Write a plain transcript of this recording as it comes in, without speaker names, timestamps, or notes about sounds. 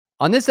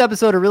On this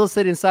episode of Real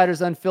Estate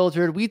Insiders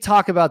Unfiltered, we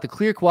talk about the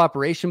clear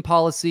cooperation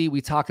policy. We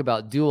talk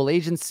about dual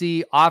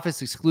agency,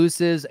 office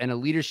exclusives, and a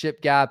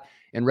leadership gap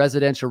in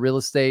residential real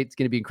estate. It's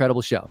going to be an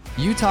incredible show.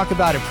 You talk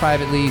about it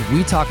privately.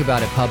 We talk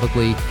about it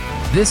publicly.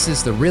 This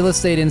is the Real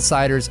Estate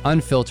Insiders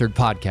Unfiltered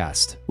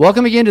podcast.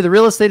 Welcome again to the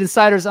Real Estate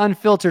Insiders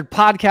Unfiltered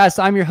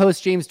podcast. I'm your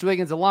host, James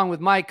Dwiggins, along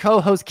with my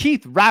co-host,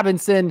 Keith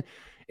Robinson,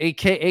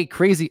 aka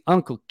Crazy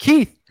Uncle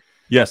Keith.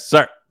 Yes,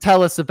 sir.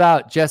 Tell us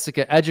about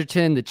Jessica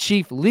Edgerton, the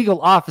Chief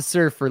Legal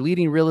Officer for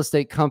leading real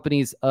estate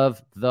companies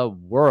of the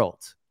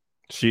world.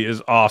 She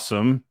is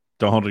awesome.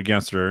 Don't hold it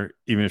against her,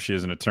 even if she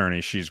is an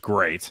attorney. She's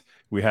great.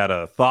 We had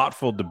a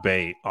thoughtful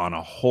debate on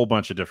a whole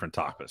bunch of different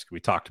topics.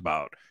 We talked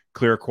about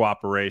clear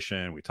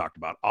cooperation. We talked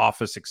about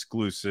office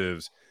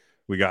exclusives.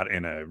 We got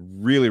in a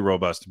really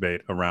robust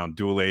debate around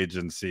dual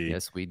agency.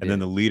 Yes, we did. And then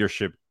the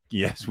leadership.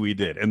 Yes, we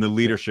did. And the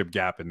leadership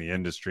gap in the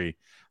industry.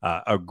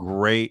 A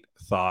great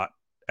thought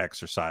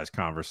exercise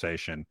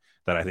conversation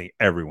that I think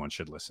everyone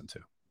should listen to.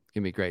 It's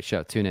gonna be a great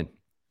show. Tune in.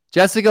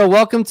 Jessica,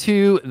 welcome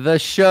to the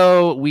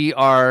show. We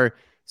are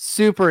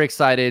super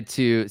excited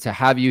to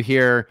have you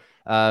here.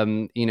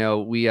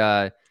 We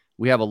have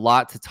a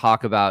lot to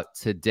talk about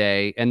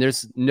today, and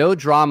there's no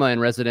drama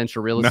in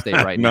residential real estate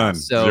right now.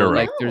 So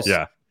zero.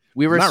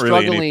 We were not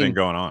struggling really anything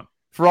going on.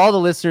 For all the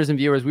listeners and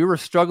viewers, we were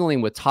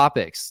struggling with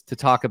topics to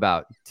talk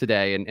about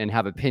today and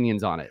have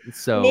opinions on it.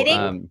 So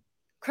knitting,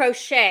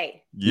 crochet.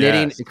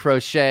 Knitting and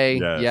crochet.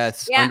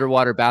 Yes. Yeah.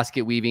 Underwater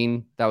basket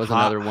weaving. That was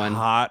another one.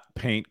 Hot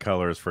paint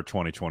colors for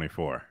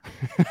 2024.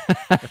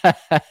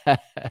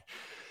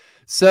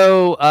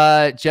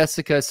 So,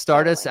 Jessica,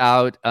 start us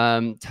out.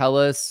 Tell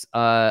us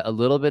a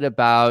little bit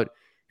about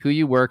who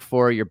you work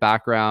for, your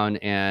background,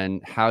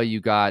 and how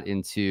you got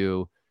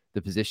into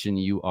the position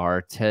you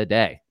are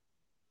today.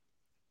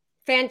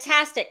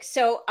 Fantastic.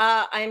 So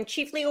I'm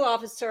Chief Legal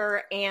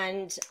Officer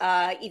and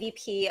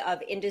EVP of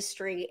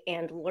Industry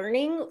and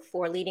Learning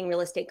for leading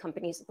real estate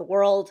companies of the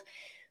world.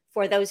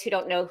 For those who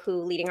don't know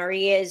who Leading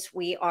RE is,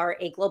 we are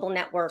a global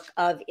network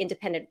of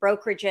independent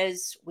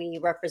brokerages. We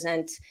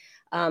represent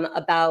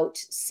about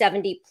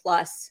 70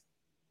 plus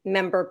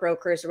member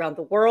brokers around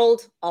the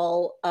world,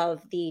 all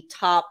of the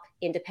top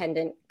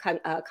independent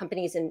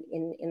companies in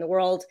the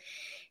world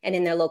and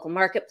in their local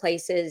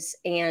marketplaces.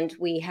 And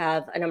we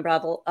have an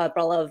umbrella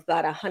of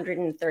about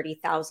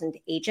 130,000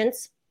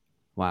 agents.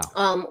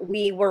 Wow.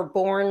 We were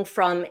born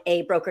from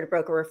a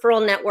broker-to-broker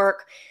referral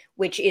network,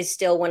 which is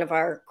still one of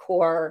our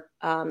core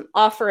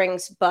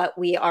offerings, but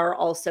we are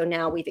also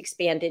now, we've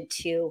expanded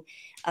to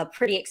a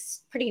pretty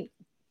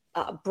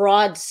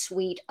broad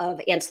suite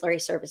of ancillary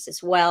services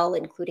as well,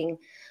 including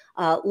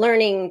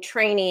learning,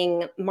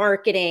 training,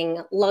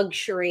 marketing,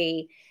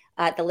 luxury,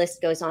 the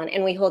list goes on.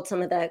 And we hold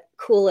some of the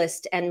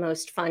coolest and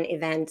most fun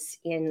events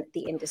in the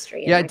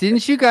industry. Yeah,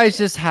 didn't you guys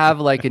just have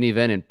like an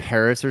event in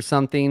Paris or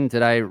something?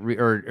 Did I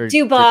or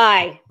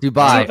Dubai?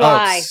 Dubai.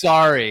 Oh,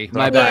 sorry,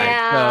 my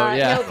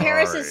bad. No,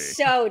 Paris is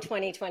so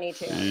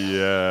 2022.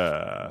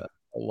 Yeah.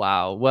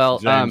 Wow. Well,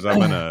 James, I'm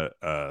gonna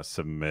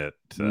submit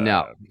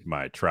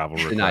my travel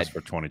request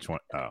for 2020.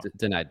 Oh.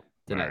 Denied.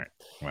 Right.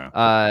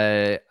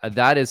 Wow.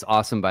 That is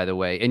awesome, by the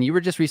way. And you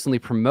were just recently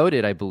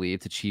promoted, I believe,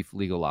 to Chief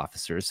Legal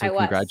Officer. So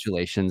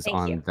congratulations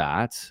on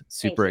that.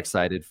 Super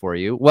excited for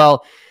you.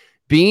 Well,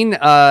 being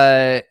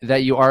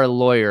that you are a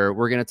lawyer,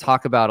 we're going to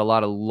talk about a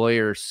lot of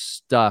lawyer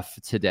stuff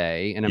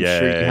today. And I'm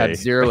sure you have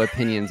zero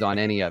opinions on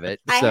any of it.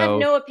 I have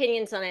no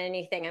opinions on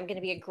anything. I'm going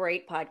to be a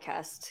great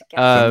podcast.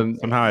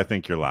 Somehow I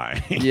think you're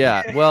lying.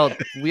 Yeah. Well,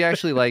 we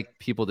actually like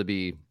people to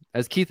be...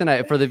 As Keith and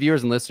I, for the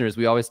viewers and listeners,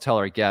 we always tell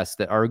our guests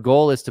that our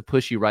goal is to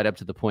push you right up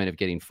to the point of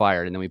getting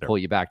fired, and then we pull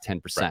you back 10%.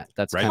 Right.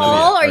 That's right.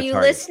 Paul, are you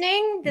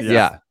listening?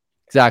 Yeah,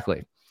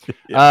 exactly.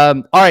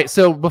 All right.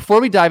 So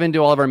before we dive into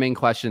all of our main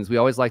questions, we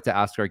always like to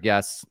ask our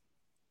guests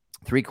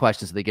 3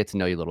 questions so they get to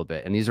know you a little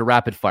bit. And these are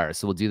rapid fire,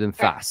 so we'll do them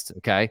fast.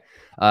 Okay.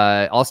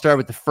 I'll start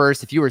with the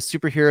first. If you were a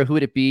superhero, who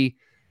would it be?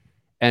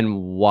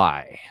 And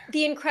why?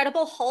 The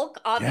Incredible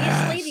Hulk,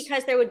 obviously,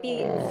 because there would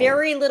be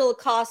very little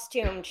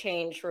costume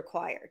change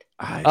required.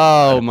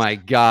 Oh my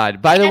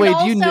God! By the way,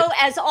 do you know?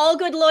 As all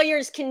good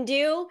lawyers can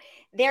do,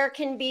 there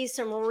can be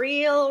some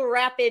real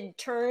rapid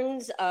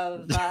turns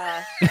of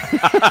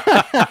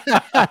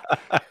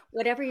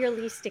whatever you're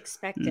least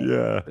expecting.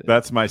 Yeah,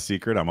 that's my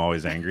secret. I'm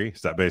always angry.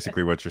 Is that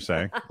basically what you're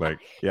saying? Like,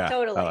 yeah,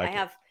 totally. I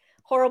have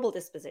horrible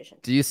disposition.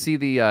 Do you see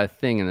the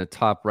thing in the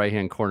top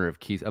right-hand corner of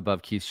Keith,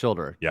 above Keith's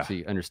shoulder? Yeah. So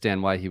you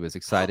understand why he was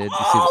excited?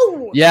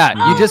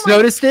 You just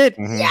noticed it?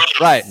 Mm-hmm. Yes.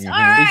 Right. All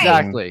right.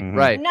 Exactly. Mm-hmm.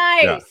 Right.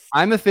 Nice. Yeah.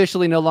 I'm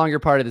officially no longer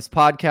part of this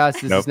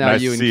podcast. This is now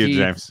nice you to and see Keith.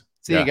 you, James.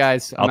 See you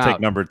guys. I'll out.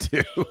 take number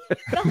 2.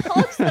 The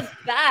Hulk's the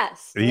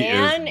best, He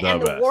man. is the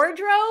And the best.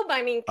 wardrobe,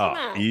 I mean, come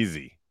on.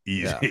 Easy.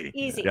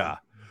 Easy. Yeah.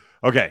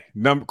 Okay.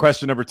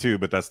 Question number 2,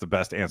 but that's the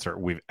best answer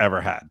we've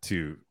ever had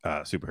to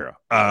superhero.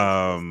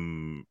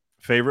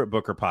 Favorite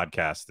book or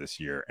podcast this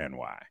year and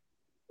why?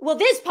 Well,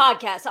 this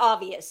podcast,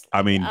 obviously.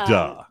 I mean,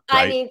 duh.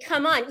 Right? I mean,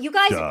 come on. You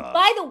guys,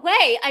 by the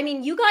way, I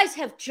mean, you guys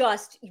have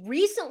just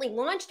recently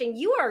launched and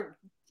you are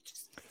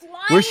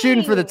We're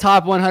shooting for the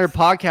top 100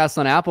 podcasts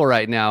on Apple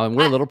right now, and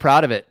we're a little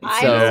proud of it.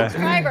 I'm a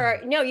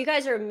subscriber. No, you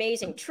guys are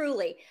amazing,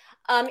 truly.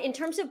 In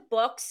terms of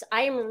books,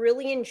 I am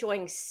really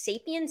enjoying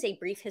 *Sapiens: A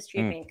Brief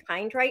History of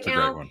Mankind* right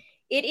now.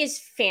 It is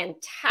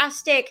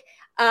fantastic.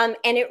 And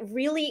it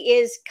really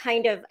is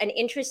kind of an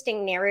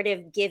interesting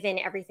narrative given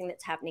everything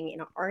that's happening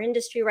in our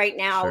industry right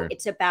now. Sure.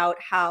 It's about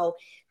how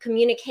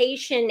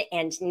communication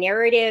and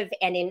narrative,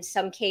 and in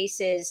some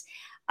cases,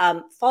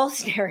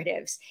 false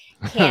narratives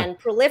can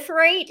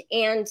proliferate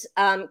and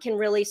can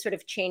really sort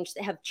of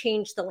have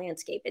changed the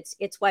landscape.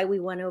 It's why we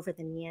won over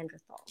the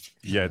Neanderthals.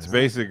 Yeah, it's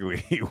basically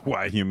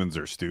why humans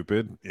are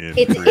stupid.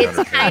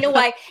 It's kind of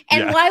why,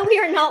 and why we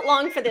are not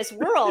long for this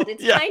world.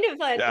 It's kind of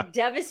a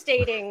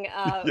devastating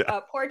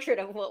portrait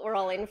of what we're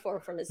all in for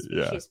from a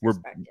species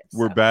perspective.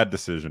 We're bad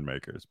decision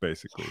makers,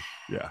 basically.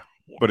 Yeah.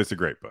 But it's a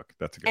great book.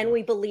 That's a good one.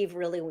 We believe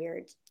really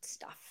weird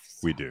stuff. So.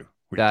 We do.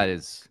 That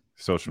is.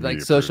 Social media,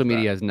 social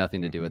media has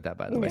nothing to do with that,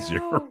 by the way.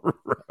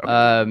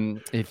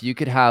 If you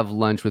could have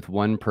lunch with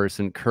one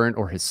person, current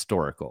or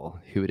historical,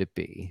 who would it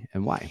be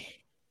and why?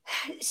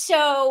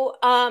 So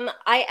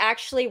I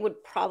actually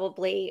would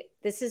probably,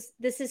 this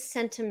is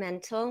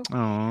sentimental.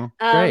 Oh,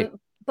 great.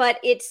 But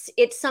it's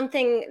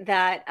something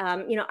that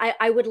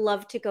I would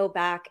love to go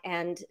back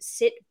and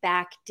sit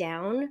back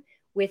down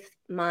with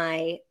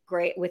my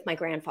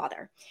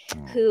grandfather,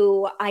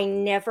 who I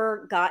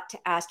never got to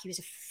ask. He was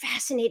a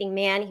fascinating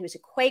man. He was a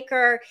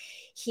Quaker.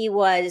 He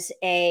was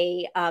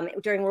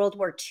during World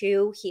War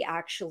II, he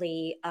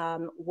actually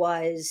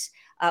was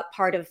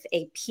part of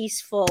a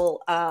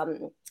peaceful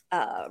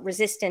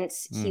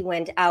resistance. He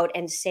went out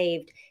and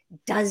saved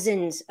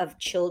dozens of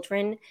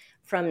children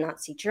from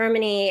Nazi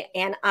Germany.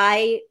 And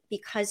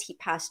because he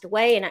passed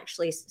away and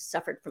actually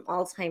suffered from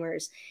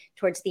Alzheimer's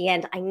towards the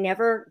end, I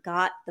never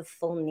got the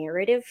full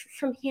narrative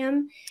from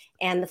him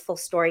and the full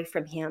story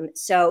from him.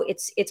 So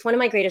it's one of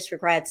my greatest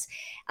regrets,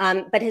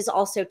 but has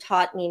also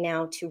taught me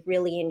now to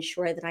really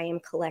ensure that I am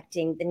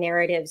collecting the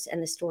narratives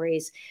and the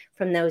stories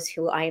from those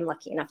who I am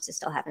lucky enough to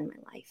still have in my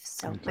life.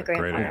 So my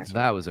grandfather.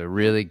 That was a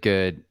really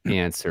good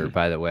answer,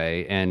 by the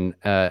way. And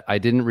I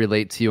didn't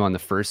relate to you on the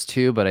first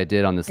two, but I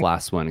did on this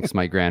last one because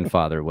my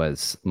grandfather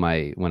was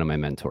one of my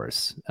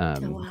mentors.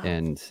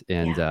 And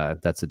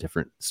that's a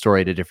different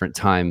story at a different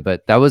time,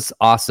 but that was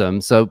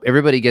awesome. So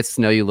everybody gets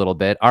to know you a little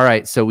bit. All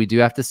right. So we do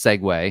have to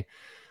segue.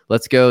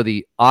 Let's go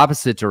the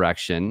opposite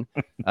direction.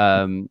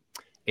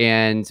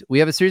 And we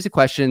have a series of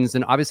questions,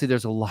 and obviously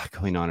there's a lot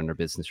going on in our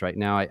business right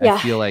now. I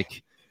feel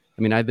like,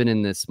 I've been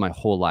in this my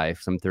whole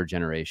life. I'm third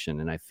generation,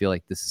 and I feel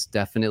like this is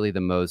definitely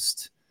the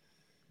most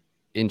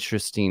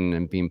interesting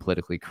and being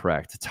politically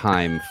correct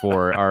time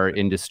for our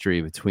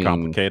industry between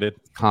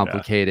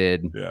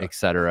complicated,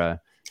 etc.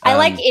 I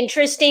like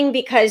interesting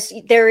because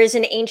there is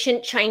an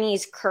ancient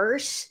Chinese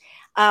curse.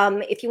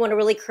 If you want to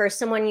really curse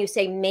someone, you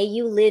say, "May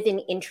you live in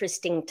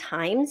interesting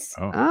times."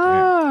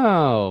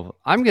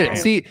 I'm gonna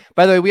see.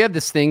 By the way, we have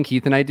this thing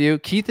Keith and I do.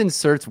 Keith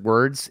inserts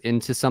words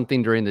into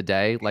something during the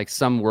day, like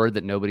some word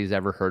that nobody's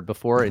ever heard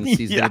before, and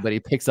sees if anybody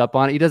picks up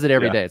on it. He does it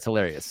every day. It's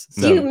hilarious.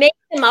 So. Do you make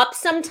them up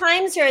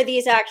sometimes, or are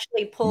these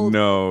actually pulled?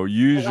 No,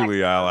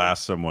 usually I'll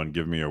ask someone,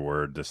 give me a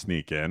word to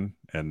sneak in,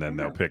 and then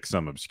they'll pick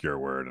some obscure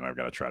word, and I've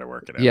got to try to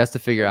work it out. He has to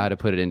figure out how to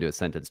put it into a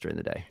sentence during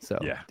the day. So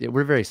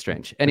we're very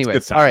strange.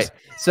 Anyways, all right.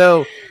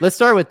 So let's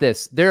start with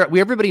this.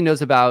 Everybody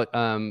knows about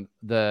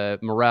the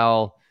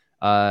Morrell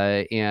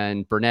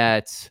and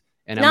Burnett.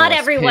 And not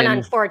everyone,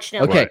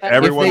 unfortunately. Okay,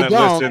 everyone that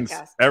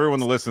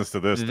listens to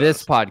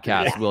this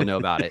podcast will know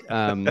about it.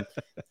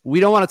 We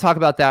don't want to talk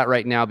about that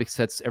right now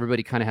because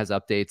everybody kind of has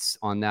updates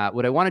on that.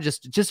 What I want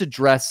to just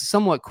address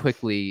somewhat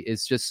quickly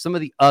is just some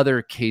of the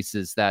other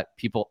cases that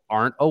people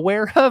aren't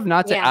aware of,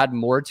 not to add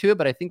more to it,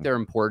 but I think they're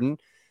important.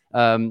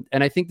 And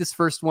I think this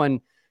first one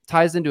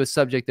ties into a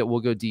subject that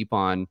we'll go deep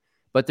on.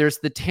 But there's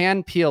the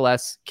TAN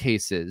PLS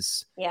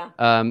cases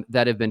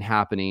that have been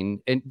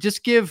happening, and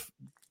just give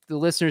the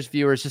listeners,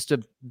 viewers, just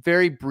a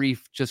very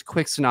brief, just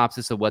quick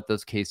synopsis of what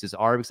those cases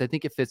are, because I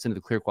think it fits into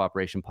the clear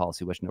cooperation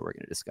policy, which I know we're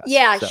going to discuss.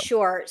 Yeah,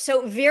 sure.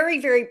 So very,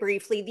 very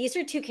briefly, these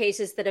are two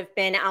cases that have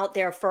been out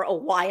there for a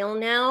while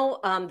now.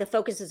 The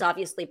focus has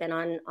obviously been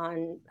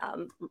on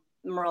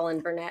Morrell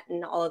and Burnett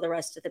and all of the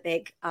rest of the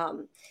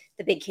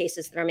big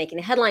cases that are making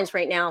the headlines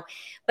right now.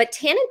 But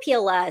TAN and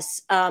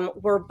PLS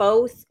were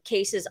both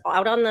cases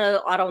out on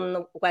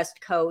the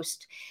West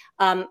Coast,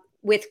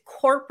 with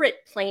corporate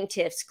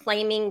plaintiffs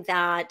claiming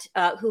that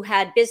who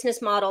had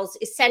business models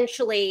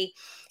essentially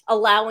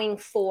allowing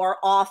for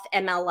off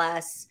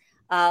MLS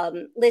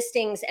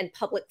listings and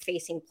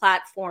public-facing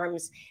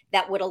platforms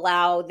that would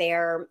allow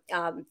their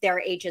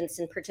agents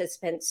and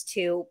participants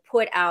to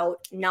put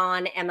out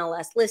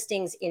non-MLS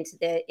listings into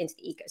the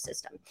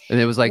ecosystem. And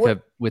it was like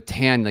with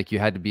TAN, like you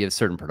had to be at a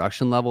certain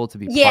production level to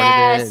be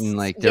part of it, and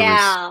like there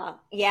was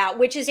Yeah,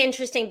 which is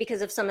interesting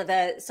because of some of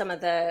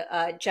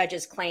the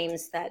judges'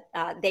 claims that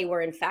they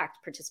were in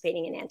fact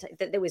participating in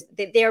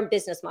their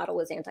business model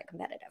was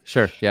anti-competitive.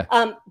 Sure, yeah.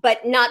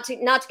 But not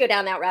to go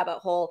down that rabbit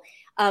hole.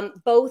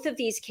 Both of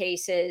these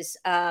cases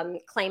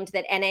claimed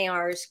that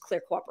NAR's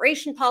clear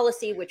cooperation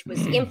policy, which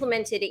was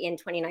implemented in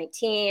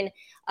 2019,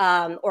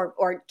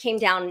 or came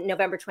down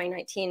November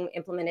 2019,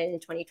 implemented in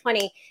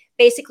 2020,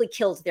 basically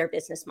killed their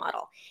business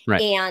model.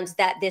 Right. And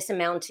that this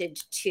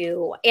amounted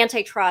to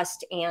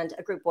antitrust and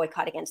a group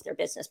boycott against their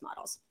business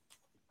models.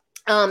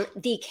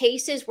 The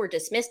cases were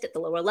dismissed at the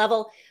lower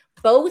level.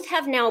 Both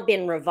have now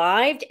been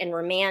revived and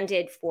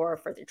remanded for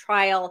further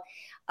trial.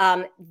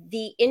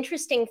 The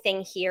interesting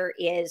thing here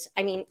is,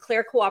 I mean,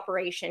 clear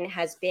cooperation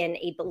has been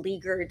a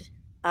beleaguered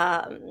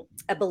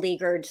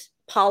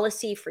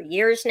policy for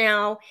years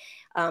now.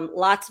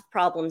 Lots of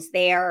problems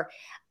there.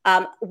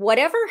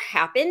 Whatever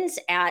happens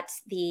at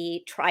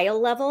the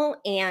trial level,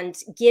 and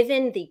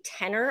given the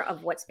tenor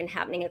of what's been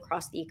happening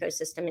across the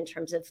ecosystem in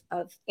terms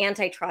of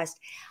antitrust,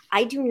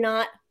 I do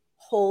not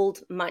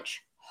hold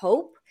much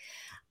hope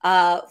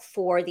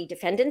for the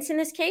defendants in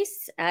this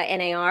case,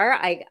 NAR.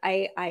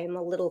 I am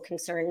a little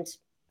concerned,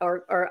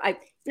 or I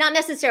not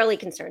necessarily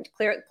concerned.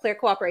 Clear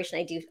cooperation,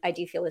 I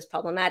do feel is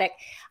problematic.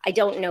 I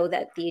don't know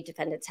that the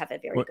defendants have a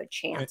very good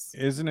chance.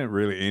 Isn't it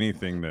really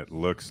anything that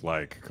looks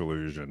like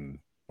collusion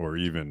or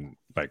even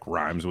like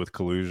rhymes with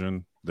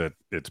collusion that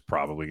it's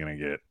probably going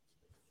to get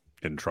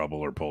in trouble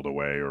or pulled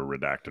away or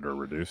redacted or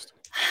reduced?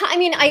 I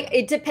mean,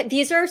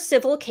 these are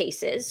civil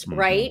cases,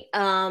 right?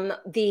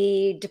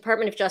 The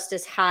Department of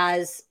Justice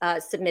has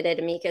submitted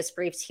amicus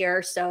briefs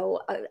here.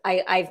 So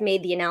I've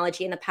made the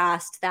analogy in the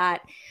past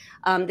that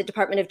the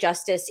Department of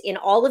Justice in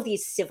all of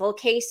these civil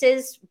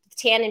cases,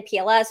 TAN and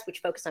PLS, which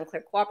focus on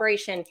clear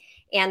cooperation,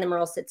 and the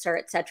Merle Sitzer,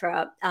 et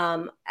cetera,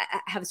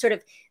 have sort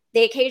of,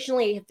 they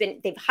occasionally have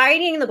been, they've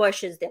hiding in the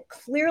bushes. They're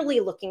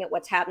clearly looking at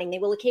what's happening. They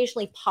will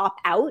occasionally pop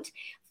out,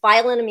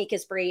 file an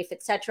amicus brief,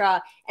 et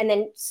cetera, and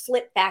then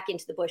slip back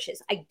into the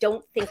bushes. I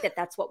don't think that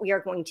that's what we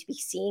are going to be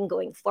seeing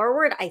going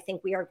forward. I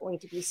think we are going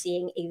to be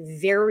seeing a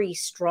very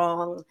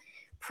strong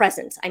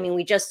presence. I mean,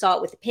 we just saw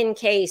it with the PIN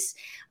case.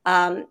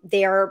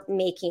 They're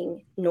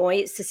making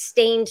noise,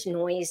 sustained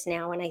noise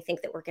now, and I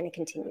think that we're going to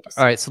continue to see.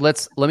 All right, so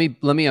let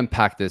me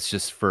unpack this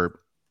just for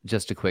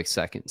just a quick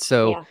second.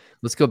 So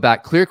let's go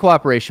back. Clear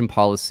cooperation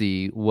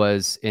policy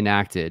was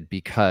enacted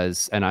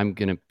because, and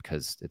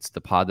because it's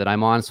the pod that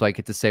I'm on, so I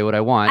get to say what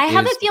I want. I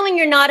have a feeling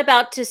you're not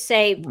about to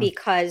say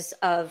because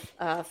of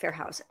fair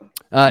housing.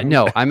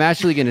 No, I'm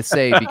actually going to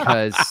say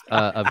because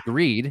of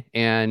greed,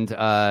 and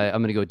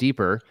I'm going to go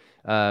deeper.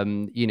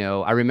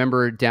 I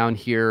remember down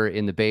here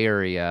in the Bay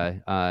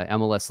Area,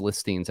 MLS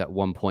listings at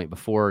one point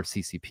before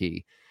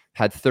CCP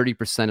had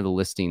 30% of the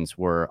listings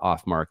were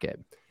off market.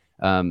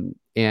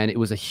 And it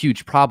was a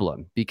huge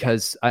problem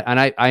because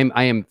I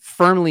am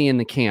firmly in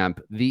the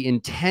camp. The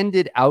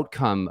intended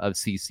outcome of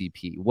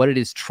CCP, what it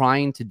is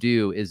trying to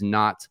do, is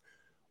not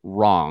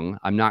wrong.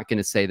 I'm not going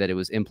to say that it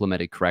was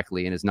implemented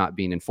correctly and is not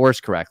being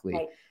enforced correctly.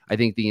 Right. I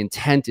think the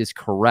intent is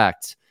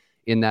correct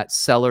in that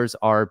sellers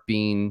are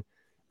being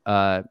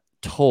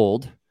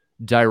told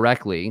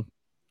directly,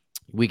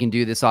 we can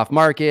do this off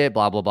market,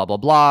 blah, blah, blah, blah,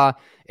 blah.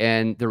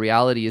 And the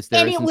reality is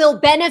and it will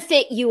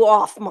benefit you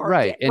off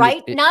market,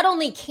 right? Not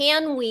only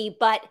can we,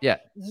 but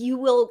you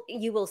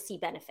will see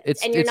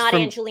benefits. And you're not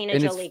Angelina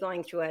Jolie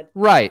going through it.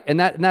 Right. And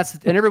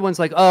everyone's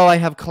like, oh, I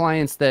have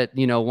clients that,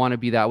 want to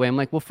be that way. I'm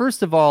like, well,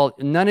 first of all,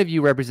 none of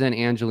you represent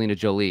Angelina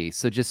Jolie.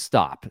 So just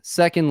stop.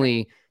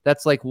 Secondly,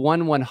 that's like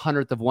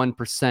 1/100th of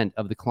 1%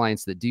 of the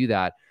clients that do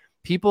that.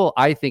 People,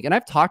 I think, and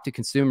I've talked to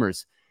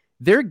consumers,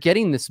 they're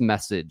getting this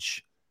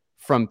message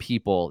from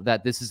people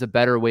that this is a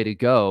better way to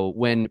go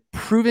when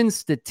proven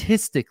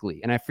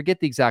statistically, and I forget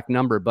the exact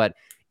number, but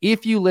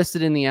if you list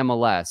it in the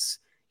MLS,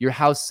 your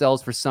house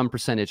sells for some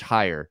percentage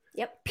higher.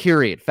 Yep.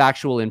 Period.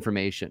 Factual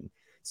information.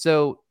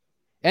 So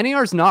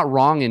NAR is not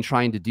wrong in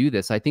trying to do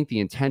this. I think the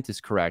intent is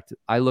correct.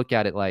 I look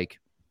at it like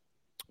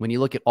when you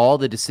look at all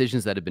the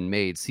decisions that have been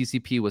made,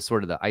 CCP was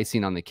sort of the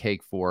icing on the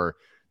cake for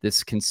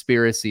this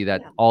conspiracy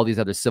that all these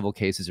other civil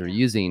cases are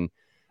using.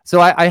 So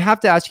I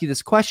have to ask you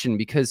this question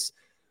because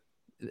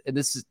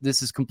this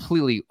is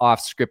completely off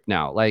script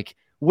now. Like,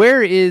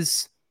 where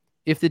is,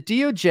 if the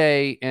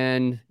DOJ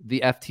and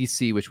the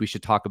FTC, which we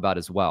should talk about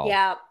as well,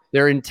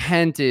 their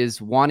intent is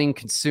wanting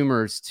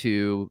consumers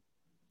to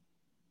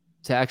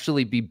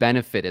actually be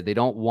benefited. They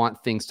don't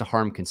want things to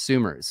harm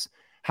consumers.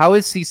 How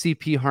is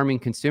CCP harming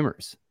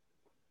consumers?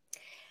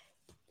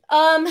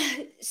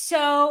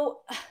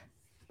 So,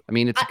 I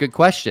mean, it's a good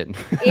question.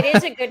 It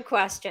is a good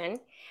question.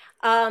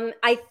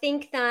 I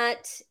think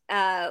that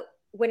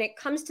when it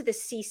comes to the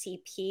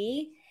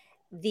CCP,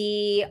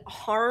 the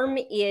harm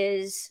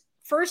is,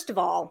 first of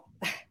all,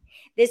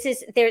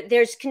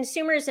 there's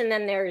consumers and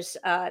then there's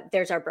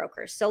our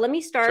brokers. So let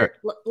me start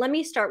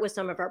with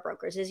some of our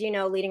brokers. As you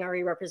know, Leading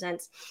RE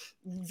represents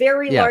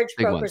very large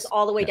brokers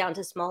all the way down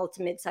to small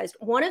to mid-sized.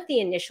 One of the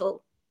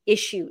initial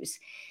issues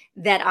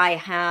that I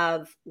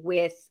have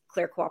with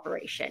clear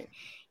cooperation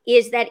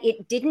is that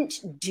it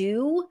didn't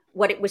do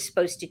what it was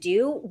supposed to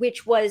do,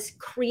 which was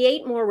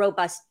create more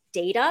robust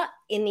data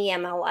in the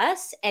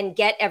MLS and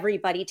get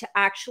everybody to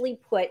actually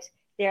put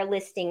their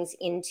listings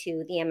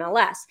into the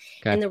MLS.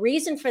 Okay. And the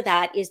reason for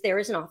that is there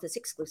is an office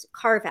exclusive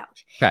carve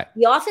out. Okay.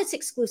 The office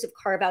exclusive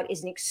carve out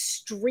is an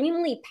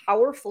extremely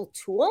powerful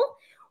tool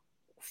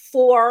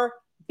for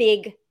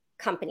big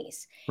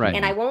companies. Right.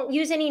 And I won't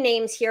use any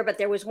names here, but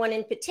there was one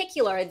in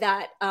particular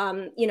that,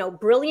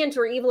 brilliant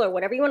or evil or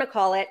whatever you want to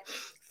call it,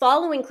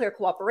 following Clear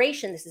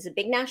Cooperation, this is a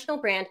big national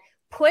brand,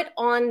 put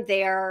on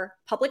their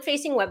public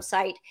facing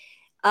website,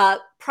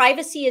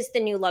 privacy is the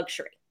new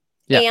luxury.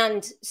 Yeah.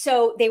 And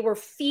so they were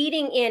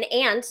feeding in,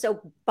 and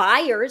so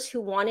buyers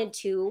who wanted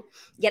to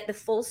get the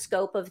full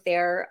scope of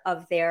the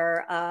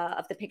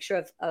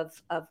picture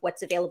of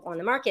what's available on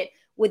the market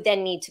would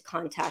then need to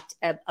contact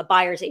a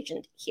buyer's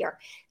agent here.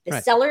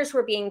 The sellers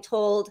were being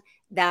told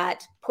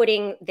that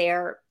putting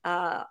their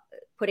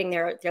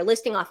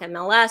listing off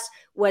MLS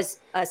was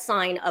a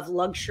sign of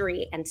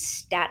luxury and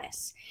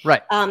status.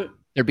 Right.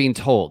 They're being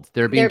told.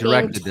 They're being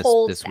directed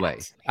this way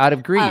out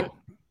of greed.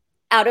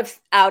 Out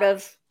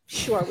of.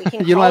 Sure, we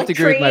can. You don't have to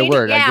agree with my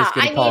word. Yeah, I'm just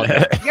going to call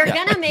it. You're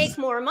going to make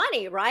more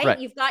money, right? Right.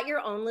 You've got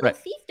your own little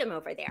fiefdom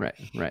over there.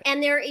 Right.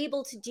 And they're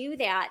able to do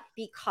that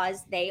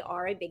because they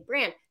are a big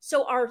brand.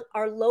 So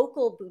our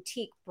local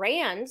boutique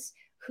brands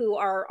who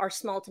are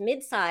small to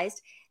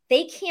mid-sized,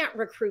 they can't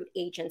recruit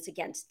agents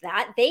against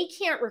that. They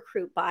can't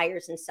recruit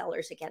buyers and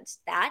sellers against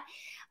that.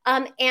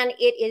 And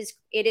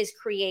it is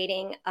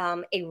creating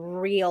a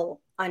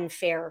real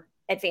unfair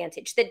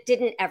advantage that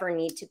didn't ever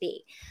need to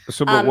be.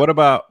 So, but what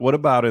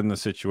about in the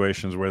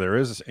situations where there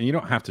is, and you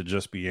don't have to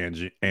just be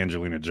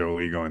Angelina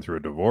Jolie going through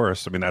a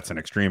divorce. I mean, that's an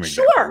extreme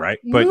example, right?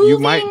 But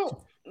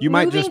you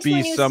might just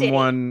be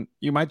someone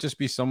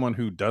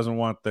who doesn't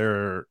want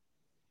their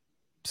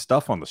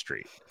stuff on the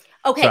street.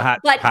 Okay, so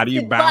how do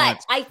you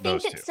balance? But I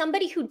think that two?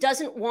 Somebody who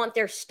doesn't want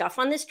their stuff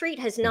on the street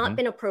has not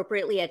been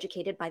appropriately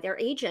educated by their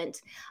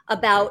agent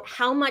about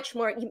how much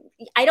more.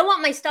 I don't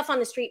want my stuff on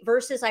the street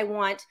versus I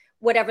want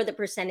whatever the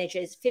percentage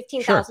is,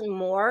 15,000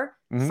 more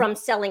from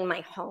selling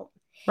my home.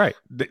 Right.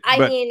 But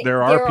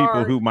there are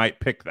people who might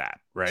pick that,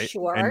 right?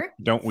 Sure. And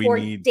don't we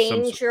need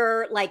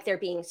danger, like they're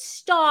being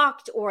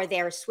stalked or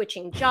they're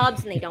switching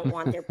jobs and they don't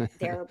want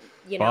their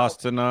boss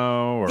to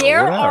know? Or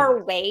there whatever.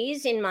 are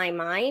ways, in my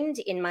mind,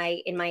 in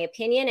my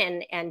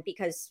opinion, and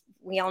because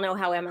we all know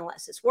how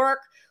MLSs work,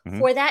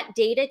 for that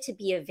data to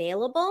be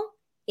available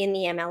in the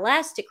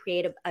MLS to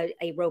create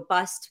a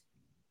robust.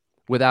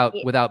 Without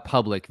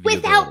public viewability.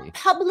 Without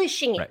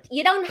publishing it.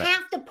 You don't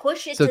have to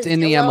push it. So it's in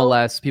the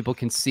MLS. People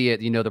can see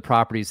it. The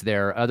property's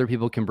there. Other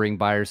people can bring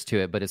buyers to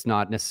it, but it's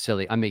not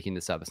necessarily, I'm making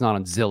this up. It's not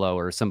on Zillow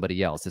or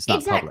somebody else. It's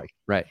not public.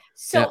 Right.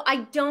 So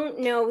I don't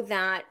know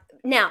that.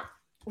 Now,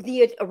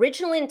 the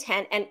original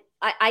intent, and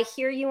I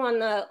hear you on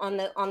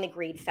the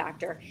greed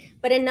factor,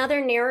 but another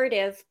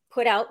narrative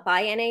put out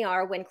by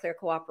NAR when Clear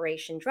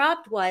Cooperation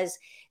dropped was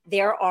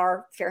there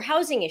are fair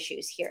housing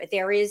issues here.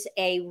 There is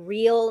a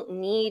real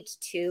need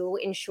to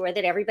ensure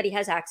that everybody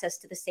has access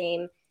to the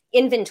same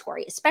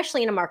inventory,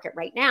 especially in a market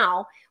right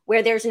now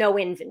where there's no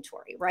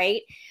inventory,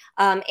 right?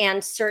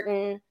 And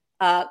certain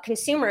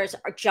consumers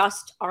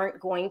aren't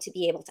going to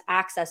be able to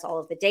access all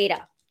of the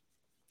data,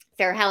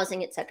 fair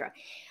housing, et cetera.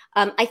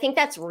 I think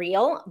that's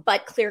real,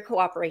 but Clear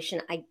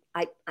Cooperation,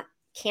 I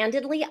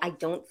candidly, I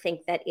don't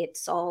think that it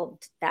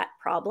solved that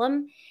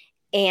problem.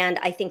 And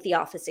I think the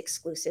office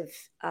exclusive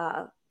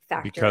factor.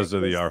 Because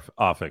of the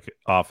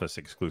office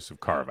exclusive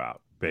carve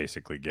out,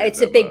 basically. It's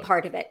a big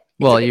part of it.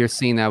 Well, you're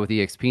seeing that with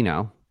EXP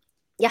now.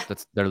 Yeah.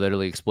 They're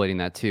literally exploiting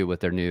that too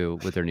with their new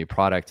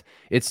product.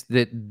 It's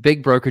that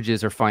big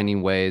brokerages are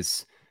finding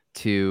ways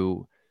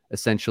to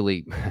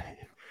essentially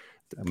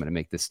I'm going to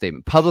make this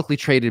statement. Publicly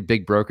traded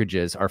big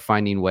brokerages are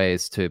finding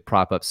ways to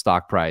prop up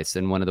stock price.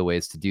 And one of the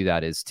ways to do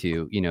that is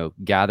to,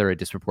 gather a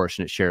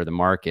disproportionate share of the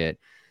market.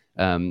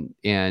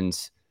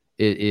 And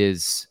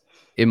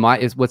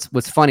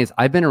what's funny is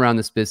I've been around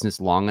this business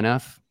long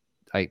enough.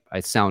 I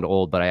sound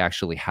old, but I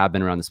actually have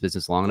been around this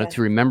business long enough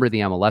to remember the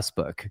MLS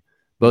book.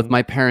 Both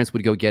my parents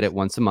would go get it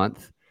once a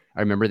month. I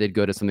remember they'd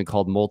go to something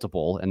called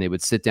Multiple and they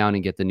would sit down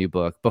and get the new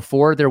book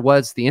before there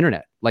was the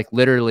internet. Like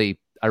literally,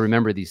 I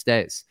remember these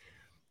days.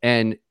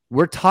 And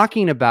we're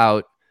talking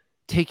about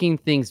taking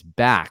things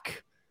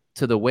back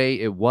to the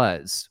way it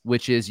was,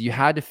 which is you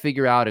had to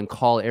figure out and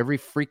call every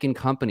freaking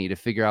company to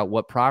figure out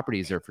what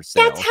properties are for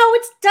sale. That's how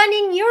it's done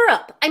in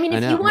Europe. I mean,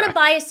 if you want to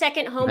buy a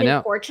second home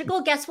in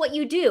Portugal, guess what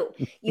you do?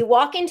 You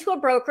walk into a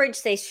brokerage,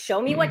 say,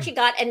 show me what you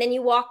got. And then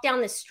you walk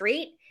down the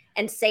street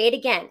and say it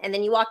again. And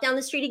then you walk down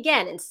the street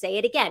again and say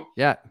it again.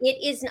 Yeah.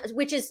 It is,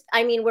 which is,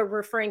 I mean, we're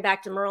referring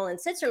back to Merle and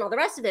Sitzer and all the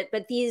rest of it,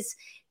 but these,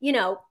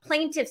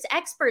 plaintiffs,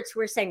 experts who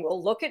are saying,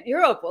 well, look at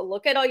Europe. Well,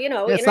 look at all,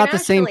 it's not the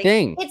same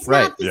thing. It's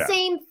not the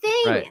same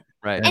thing.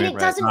 Right. And it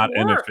doesn't work.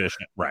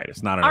 Inefficient. Right.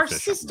 It's not an Our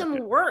efficient system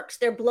market. works.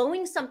 They're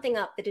blowing something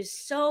up that is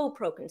so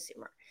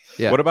pro-consumer.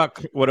 Yeah.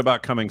 What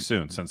about coming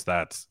soon? Since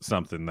that's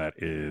something that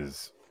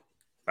is,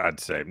 I'd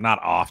say not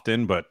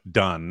often, but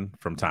done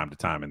from time to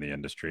time in the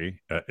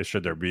industry.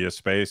 Should there be a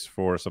space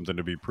for something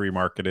to be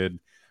pre-marketed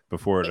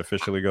before it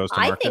officially goes to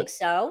market? I think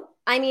so.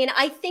 I mean,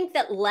 I think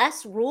that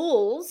less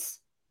rules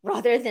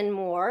rather than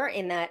more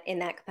in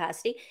that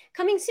capacity.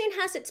 Coming soon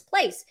has its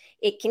place.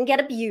 It can get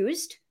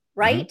abused,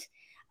 right?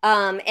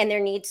 And there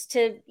needs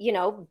to,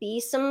 be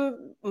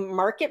some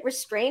market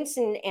restraints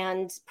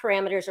and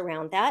parameters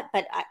around that.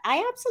 But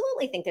I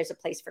absolutely think there's a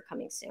place for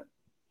coming soon.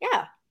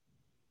 Yeah.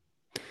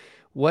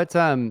 Where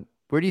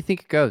do you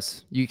think it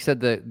goes? You said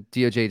the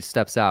DOJ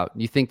steps out.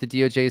 You think the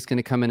DOJ is going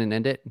to come in and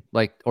end it?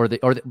 By the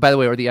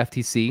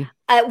FTC?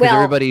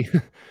 Well,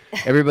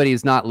 everybody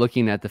is not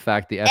looking at the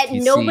fact the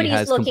FTC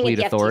has complete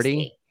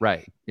authority.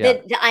 Right.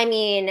 Yeah.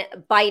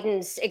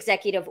 Biden's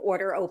executive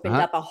order opened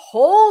up a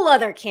whole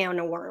other can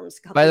of worms.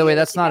 By the way,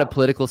 that's not a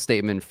political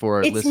statement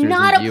for listeners and viewers. It's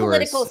not a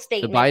political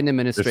statement. The Biden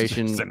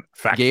administration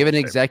gave an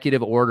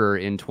executive order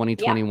in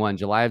 2021,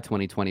 July of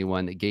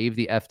 2021, that gave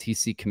the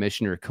FTC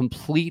commissioner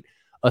complete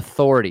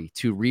authority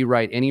to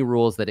rewrite any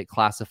rules that it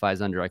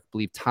classifies under. I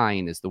believe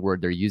tying is the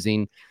word they're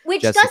using.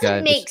 Which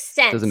doesn't make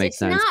sense. Doesn't make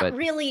sense. It's not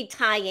really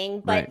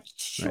tying, but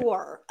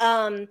sure.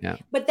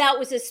 But that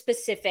was a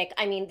specific,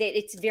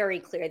 it's very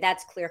clear.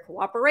 That's clear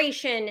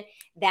cooperation.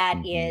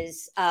 That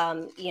is,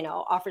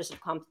 offers of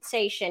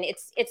compensation.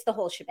 It's the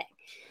whole shebang.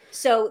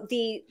 So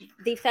the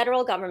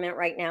federal government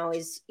right now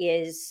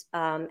is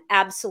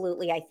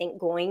absolutely, I think,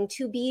 going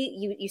to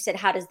be, you said,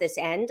 how does this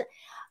end?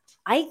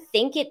 I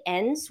think it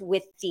ends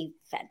with the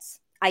feds.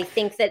 I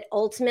think that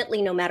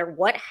ultimately, no matter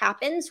what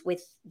happens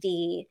with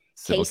the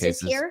cases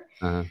here,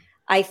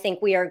 I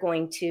think we are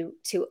going to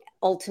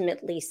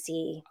ultimately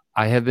see.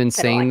 I have been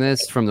saying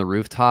this from the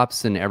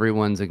rooftops, and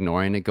everyone's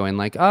ignoring it, going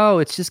like, "Oh,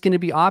 it's just going to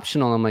be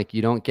optional." I'm like,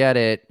 "You don't get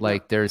it.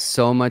 Like, there's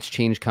so much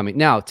change coming."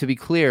 Now, to be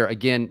clear,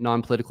 again,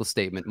 non-political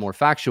statement, more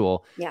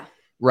factual. Yeah.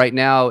 Right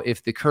now,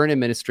 if the current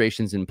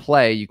administration's in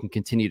play, you can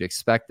continue to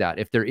expect that.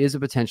 If there is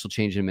a potential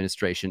change in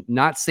administration,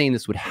 not saying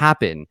this would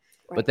happen,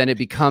 but then it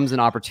becomes an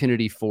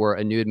opportunity for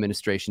a new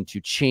administration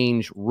to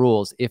change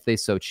rules if they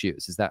so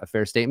choose. Is that a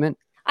fair statement?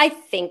 I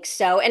think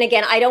so. And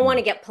again, I don't want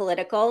to get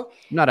political.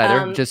 Not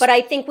either. But I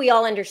think we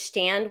all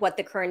understand what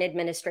the current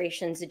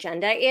administration's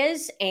agenda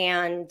is,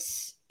 and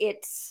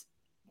it's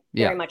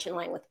very much in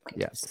line with the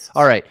plaintiffs. Yes.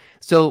 All right.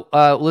 So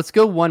let's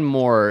go one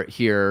more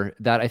here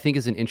that I think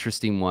is an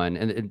interesting one.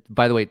 And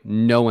by the way,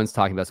 no one's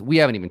talking about it. We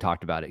haven't even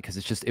talked about it because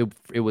it's just,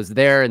 it was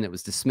there and it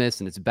was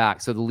dismissed and it's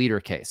back. So the Leader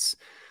case,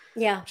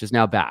 which is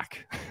now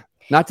back.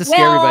 Not to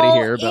scare everybody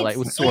here, but like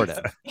sort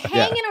of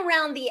hanging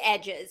around the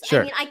edges.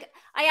 Sure. I mean,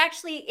 I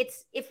actually,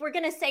 if we're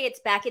going to say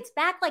it's back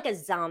like a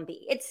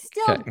zombie. It's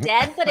still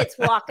dead, but it's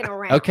walking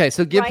around. Okay.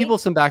 So give people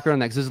some background on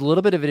that, because there's a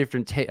little bit of a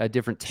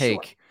different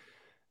take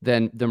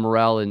than the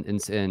Morell and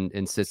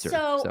Sitzer.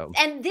 So,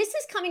 and this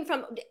is coming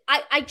from,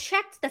 I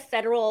checked the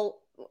federal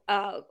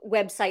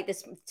website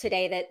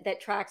today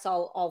that tracks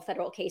all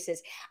federal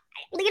cases.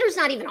 Leader's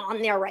not even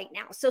on there right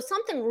now. So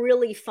something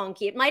really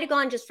funky. It might've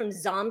gone just from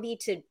zombie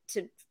to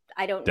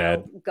I don't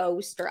know,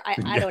 ghost, or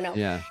I don't know.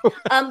 Yeah.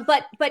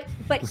 But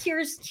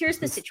here's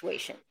the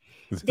situation.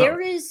 There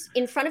is,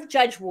 in front of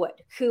Judge Wood,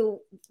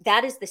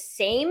 that is the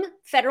same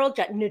federal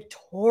judge,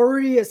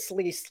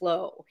 notoriously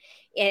slow,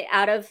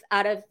 out of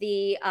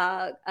the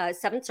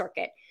Seventh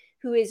Circuit,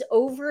 who is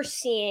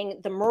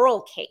overseeing the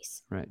Murrell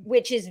case,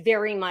 which is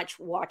very much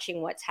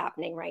watching what's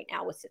happening right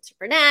now with Sitzer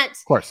Burnett.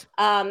 Of course.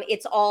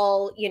 It's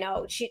all,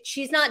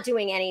 she's not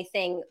doing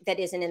anything that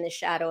isn't in the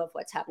shadow of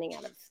what's happening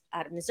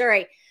out of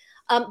Missouri.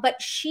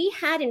 But she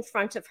had in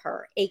front of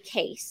her a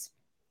case,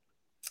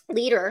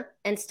 Leader,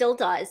 and still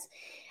does,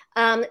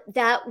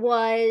 that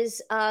was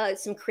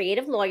some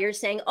creative lawyers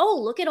saying, "Oh,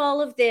 look at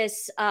all of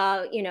this,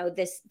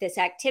 this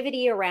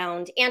activity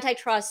around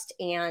antitrust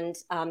and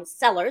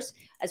sellers."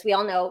 As we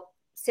all know,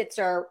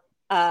 Sitzer,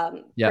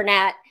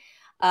 Burnett,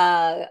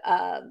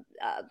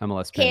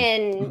 MLS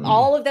Pin,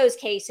 all of those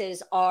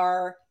cases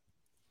are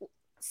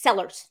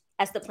sellers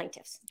as the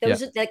plaintiffs.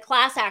 The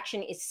class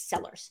action is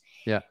sellers.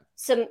 Yeah.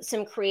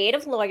 Some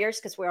creative lawyers,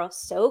 because we're all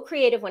so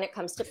creative when it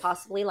comes to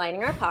possibly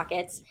lining our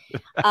pockets,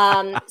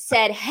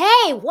 said,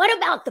 "Hey, what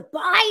about the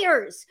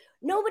buyers?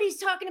 Nobody's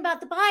talking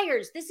about the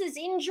buyers. This is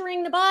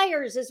injuring the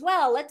buyers as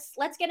well.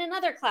 Let's get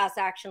another class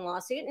action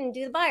lawsuit and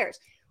do the buyers."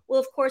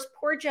 Well, of course,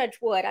 poor Judge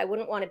Wood, I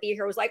wouldn't want to be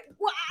here, was like,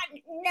 "What?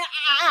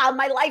 Nah,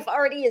 my life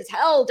already is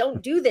hell.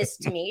 Don't do this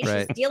to me."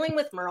 She's dealing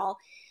with Murrell.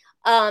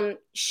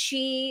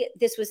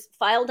 This was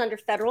filed under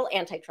federal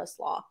antitrust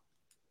law.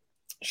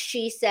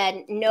 She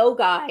said, "No,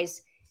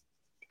 guys,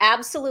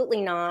 absolutely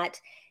not.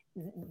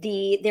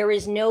 There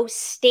is no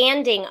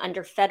standing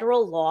under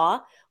federal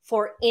law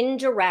for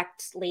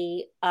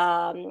indirectly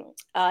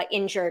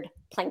injured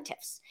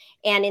plaintiffs.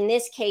 And in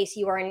this case,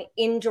 you are an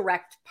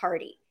indirect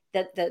party.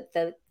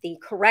 The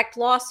correct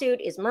lawsuit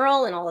is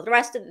Murrell, and all of the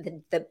rest of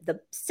the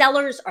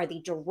sellers are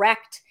the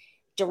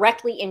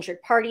directly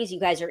injured parties. You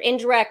guys are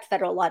indirect.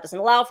 Federal law doesn't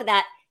allow for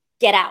that.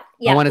 Get out."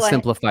 I want to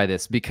simplify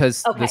this,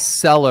 because the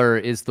seller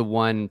is the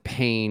one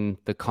paying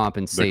the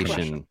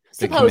compensation,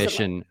 the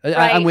commission.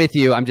 I'm with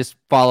you. I'm just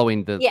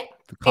following the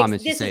the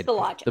comments you This say is the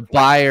logic. the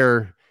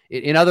buyer,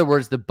 in other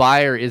words, the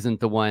buyer isn't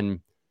the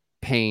one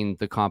paying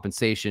the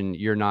compensation.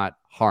 You're not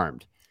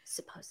harmed.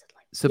 Supposedly.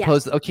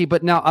 Yes. Okay,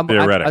 but now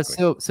Theoretically.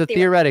 so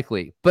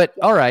theoretically, but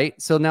all right.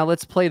 So now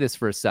let's play this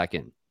for a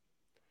second.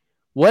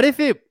 What if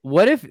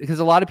because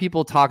a lot of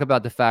people talk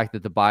about the fact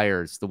that the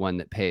buyer is the one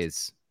that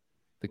pays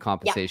the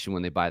compensation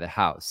when they buy the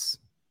house.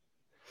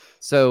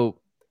 So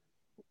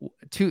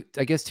two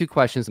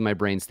questions in my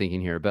brain's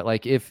thinking here, but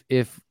like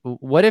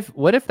what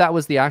if that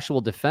was the actual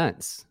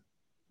defense?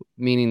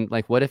 Meaning,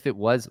 like, what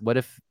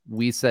if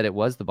we said it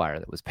was the buyer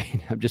that was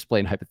paying? I'm just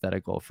playing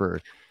hypothetical for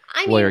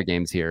lawyer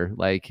games here.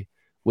 Like,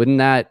 wouldn't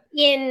that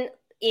in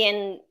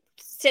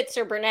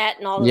Sitzer, Burnett,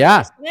 and all the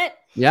rest of it?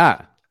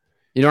 Yeah.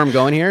 You know where I'm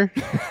going here?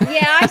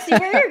 Yeah, I see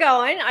where you're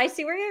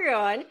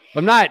going.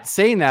 I'm not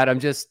saying that. I'm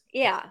just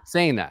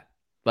saying that.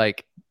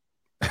 Like,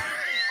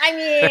 I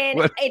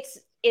mean,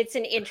 it's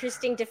an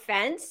interesting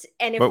defense.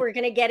 And if we're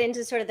going to get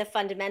into sort of the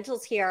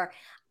fundamentals here,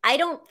 I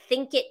don't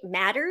think it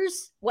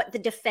matters what the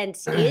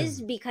defense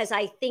is, because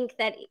I think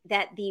that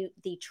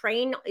the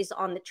train is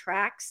on the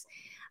tracks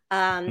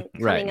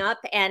coming up,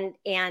 and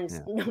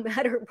no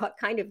matter what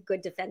kind of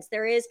good defense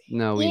there is,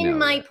 in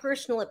my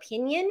personal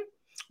opinion,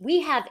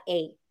 we have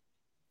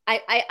I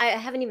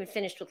haven't even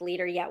finished with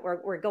Leader yet.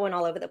 We're going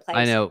all over the place.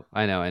 I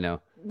know.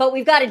 But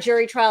we've got a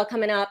jury trial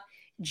coming up.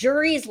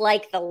 Jury's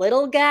like the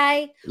little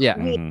guy. Yeah.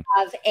 We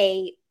have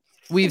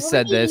We've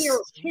said this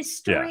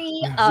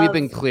history. We've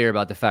been clear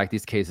about the fact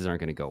these cases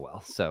aren't going to go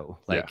well. So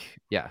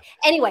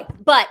Anyway,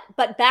 but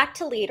back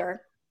to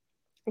Leader,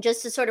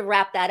 just to sort of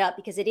wrap that up,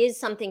 because it is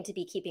something to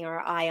be keeping our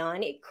eye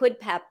on. It could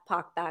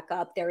pop back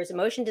up. There is a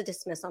motion to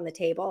dismiss on the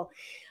table.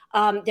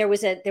 There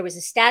was a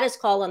status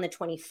call on the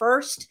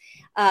 21st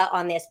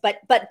on this,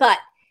 but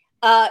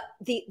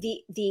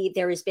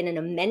there has been an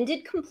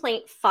amended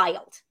complaint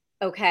filed.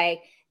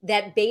 Okay.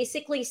 That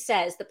basically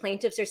says the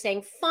plaintiffs are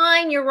saying,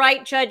 fine, you're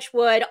right, Judge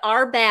Wood,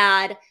 our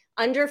bad.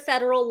 Under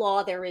federal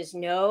law, there is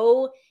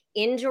no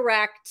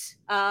indirect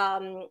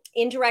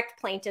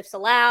plaintiffs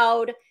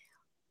allowed.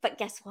 But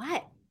guess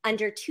what?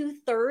 Under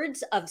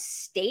 2/3 of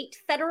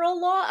state federal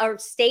law or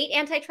state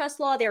antitrust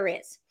law, there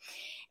is.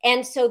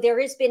 And so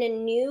there has been a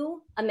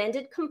new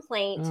amended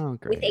complaint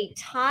with a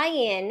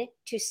tie-in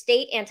to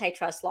state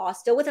antitrust law,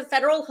 still with a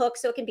federal hook,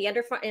 so it can be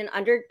under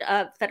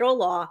federal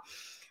law.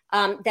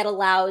 That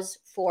allows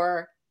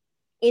for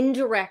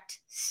indirect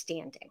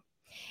standing.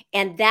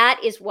 And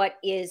that is what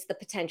is the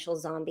potential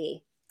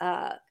zombie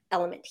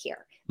element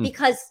here,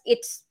 because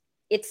it's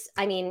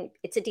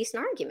a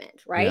decent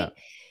argument, right? Yeah.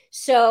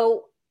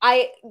 So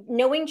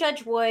knowing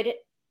Judge Wood,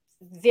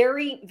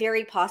 very,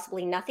 very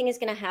possibly nothing is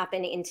going to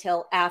happen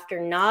until after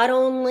not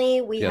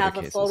only we have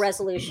a full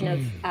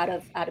resolution out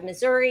of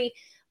Missouri,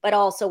 but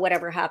also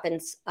whatever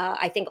happens.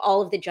 I think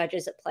all of the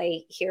judges at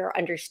play here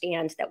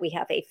understand that we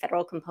have a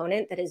federal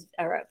component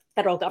or a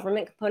federal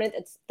government component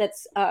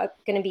that's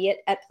going to be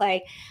at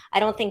play. I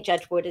don't think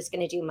Judge Wood is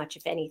going to do much,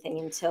 if anything,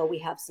 until we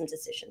have some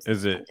decisions.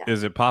 Is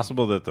it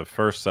possible that the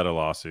first set of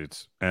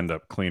lawsuits end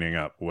up cleaning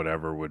up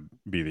whatever would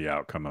be the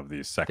outcome of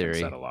these second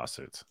set of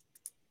lawsuits?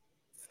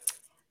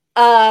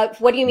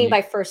 What do you mean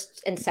by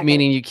first and second?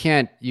 Meaning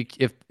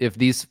if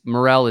these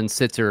Morell and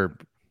Sitzer,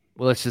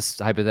 well, let's just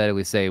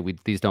hypothetically say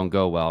these don't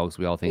go well, because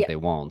we all think they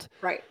won't.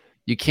 Right.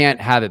 You can't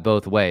have it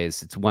both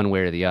ways. It's one way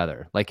or the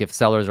other. Like, if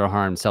sellers are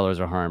harmed,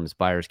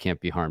 buyers can't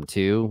be harmed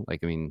too. Like,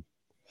 I mean,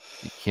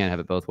 you can't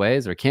have it both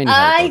ways, or can you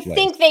have it both ways? I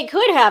think they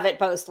could have it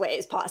both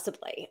ways,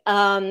 possibly.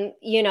 I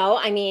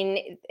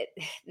mean,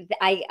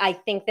 I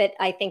think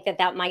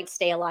that might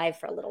stay alive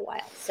for a little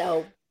while.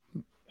 So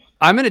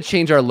I'm going to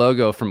change our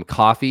logo from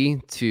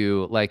coffee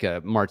to like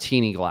a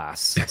martini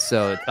glass.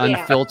 So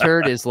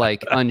unfiltered is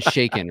like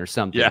unshaken or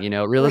something,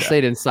 Real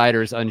Estate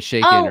Insiders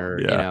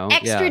unshaken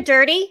extra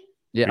dirty.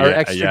 Yeah. Or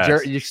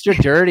extra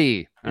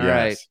dirty. All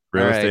right.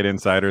 Real Estate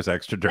Insiders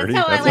extra dirty.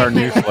 That's our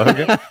new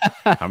slogan.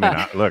 I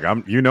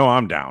mean,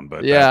 I'm down,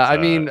 but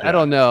I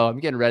don't know. I'm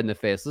getting red in the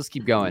face. Let's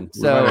keep going.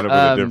 We might end up with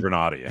a different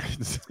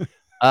audience.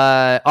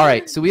 All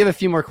right. So we have a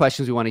few more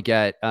questions we want to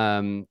get.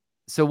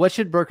 So what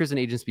should brokers and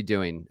agents be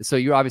doing? So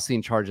you're obviously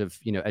in charge of,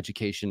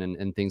 education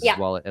and things as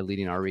well at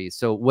Leading RE.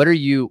 So what are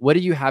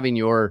you having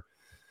your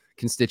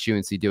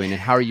constituency doing, and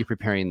how are you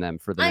preparing them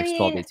for the next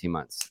 12 to 18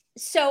 months?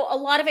 So a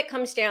lot of it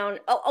comes down,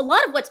 a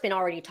lot of what's been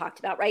already talked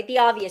about, right? The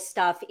obvious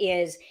stuff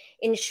is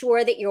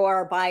ensure that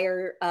your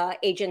buyer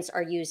agents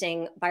are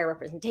using buyer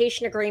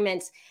representation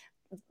agreements,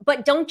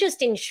 but don't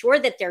just ensure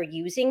that they're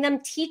using them,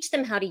 teach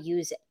them how to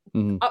use it.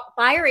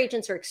 Buyer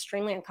agents are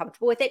extremely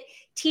uncomfortable with it.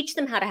 Teach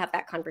them how to have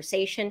that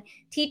conversation,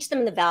 teach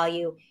them the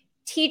value,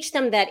 teach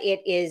them that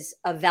it is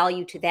of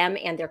value to them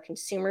and their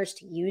consumers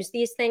to use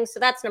these things. So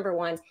that's number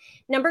one.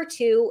 Number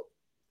two,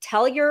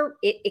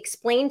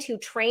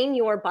 train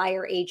your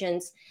buyer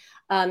agents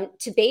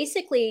to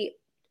basically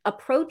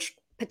approach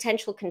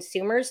potential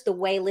consumers the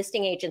way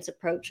listing agents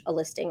approach a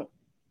listing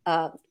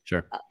a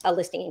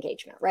listing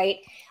engagement, right?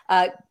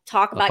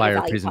 Talk about buyer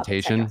your value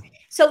presentation.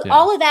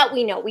 All of that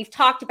we know. We've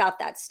talked about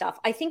that stuff.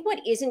 I think what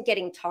isn't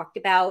getting talked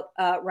about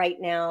right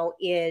now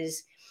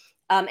is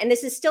and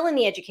this is still in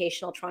the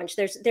educational tranche.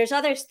 There's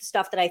other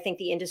stuff that I think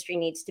the industry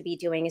needs to be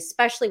doing,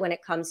 especially when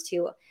it comes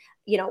to,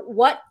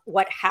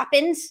 what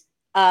happens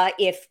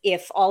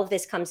if all of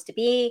this comes to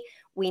be.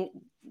 We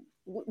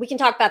can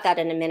talk about that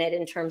in a minute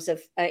in terms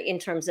of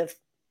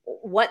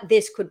what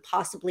this could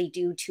possibly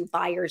do to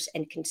buyers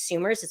and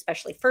consumers,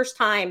 especially first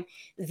time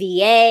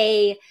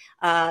VA.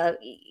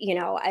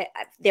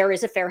 There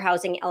is a fair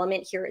housing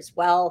element here as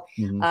well,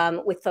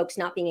 with folks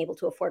not being able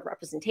to afford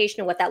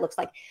representation and what that looks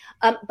like.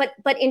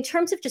 But in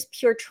terms of just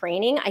pure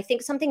training, I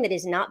think something that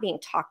is not being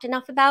talked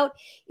enough about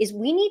is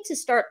we need to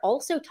start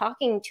also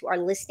talking to our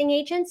listing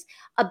agents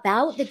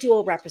about the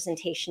dual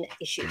representation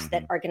issues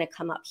that are going to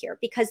come up here.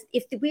 Because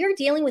if we are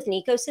dealing with an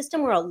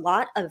ecosystem where a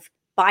lot of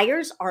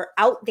buyers are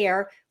out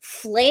there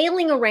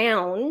flailing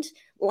around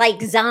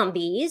like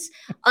zombies,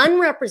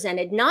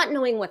 unrepresented, not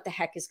knowing what the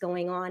heck is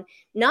going on,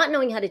 not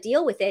knowing how to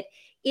deal with it.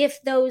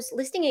 If those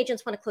listing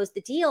agents want to close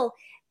the deal,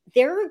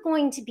 there are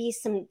going to be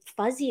some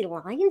fuzzy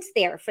lines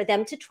there for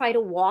them to try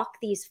to walk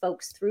these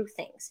folks through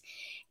things.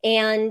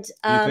 And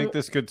do you think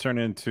this could turn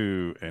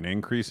into an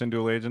increase in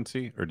dual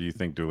agency, or do you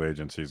think dual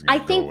agency is going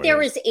to go away? I think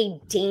there is a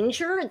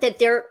danger that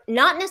they're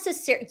not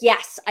necessarily.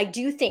 Yes, I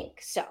do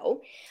think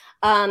so.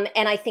 And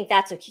I think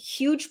that's a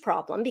huge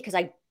problem because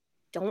I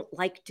don't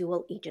like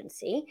dual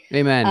agency.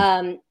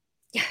 Amen.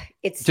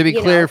 It's to be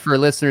clear for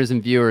listeners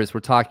and viewers, we're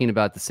talking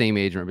about the same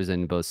agent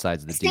representing both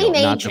sides of the deal,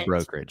 not the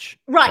brokerage.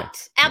 Right. Okay.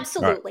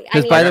 Absolutely.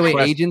 Because by the way,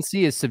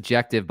 agency is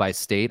subjective by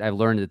state. I've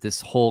learned that this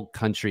whole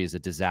country is a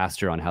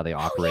disaster on how they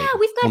operate. Yeah,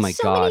 we've got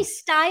so many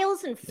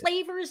styles and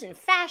flavors and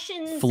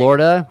fashions.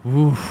 Florida,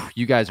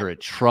 you guys are in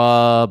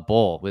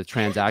trouble with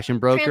transaction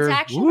brokers.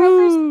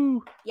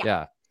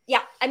 Yeah.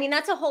 Yeah, I mean,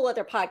 that's a whole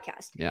other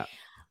podcast. Yeah.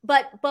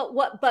 But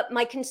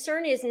my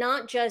concern is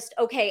not just,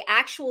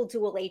 actual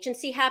dual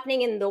agency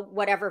happening in the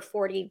whatever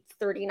 40,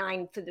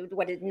 39,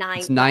 what is 9?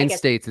 It's 9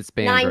 states it's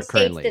banned. 9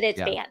 states that it's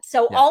banned.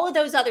 So all of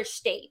those other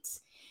states,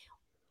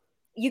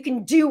 you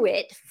can do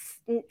it,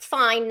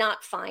 fine,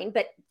 not fine,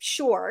 but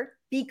sure,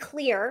 be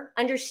clear,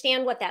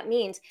 understand what that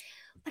means.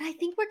 But I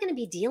think we're going to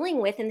be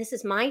dealing with, and this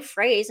is my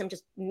phrase, I'm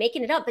just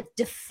making it up, but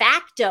de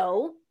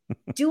facto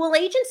dual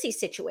agency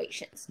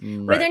situations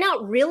where they're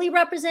not really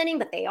representing,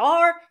 but they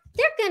are.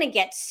 They're going to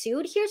get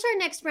sued. Here's our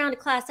next round of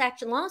class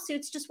action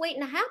lawsuits just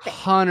waiting to happen.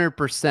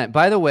 100%.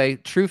 By the way,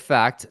 true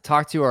fact,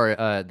 talk to our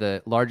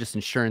the largest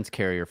insurance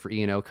carrier for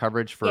E&O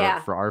coverage for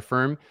our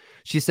firm.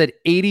 She said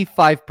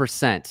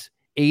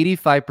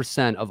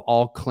 85% of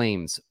all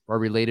claims are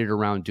related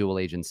around dual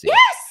agency. Yes.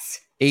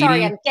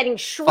 Sorry, I'm getting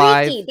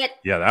shrieky, but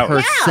that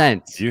was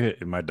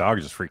my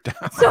dog just freaked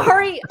out.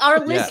 Sorry, our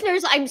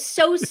listeners. I'm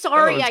so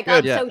sorry I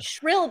got so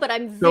shrill, but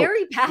I'm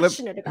very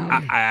passionate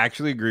about it. I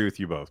actually agree with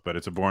you both, but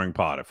it's a boring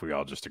pod if we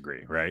all just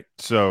agree, right?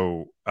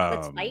 So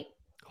let's fight.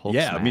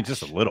 I mean,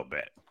 just a little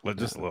bit,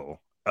 just a little.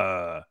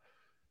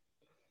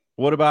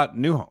 What about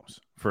new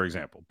homes, for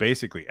example?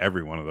 Basically,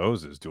 every one of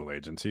those is dual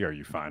agency. Are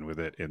you fine with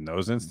it in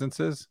those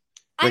instances?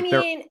 I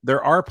mean,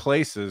 there are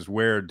places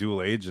where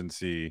dual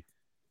agency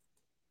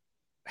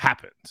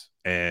happens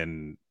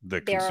and the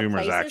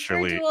consumer's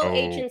actually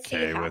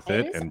okay with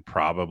it and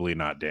probably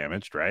not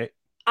damaged, right?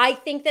 I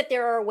think that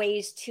there are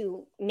ways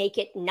to make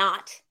it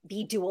not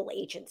be dual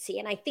agency,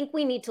 and I think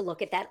we need to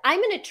look at that.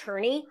 I'm an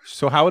attorney,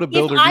 so how would a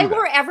builder if I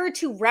were ever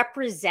to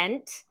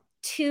represent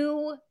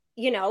two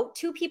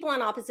people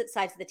on opposite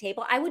sides of the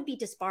table, I would be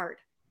disbarred.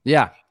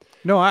 Yeah.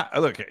 No, I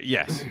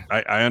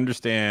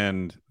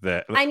understand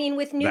that. I mean,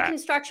 with new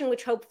construction,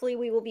 which hopefully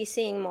we will be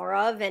seeing more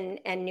of, and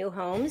new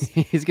homes.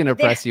 He's going to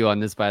press you on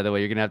this, by the way.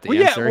 You're going to have to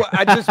answer. Yeah,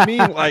 I just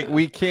mean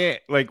we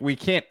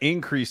can't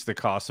increase the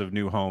cost of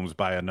new homes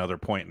by another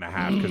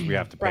 1.5 because we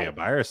have to pay a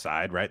buyer's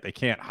side, right? They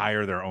can't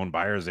hire their own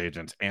buyer's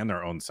agents and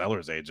their own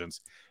seller's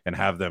agents and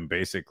have them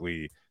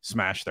basically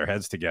smash their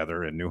heads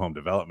together in new home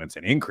developments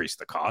and increase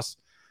the costs.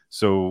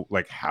 So,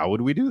 how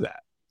would we do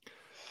that?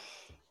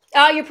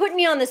 You're putting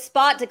me on the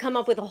spot to come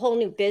up with a whole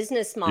new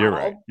business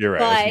model. You're right.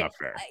 That's not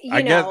fair.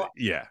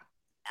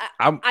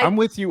 I'm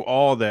with you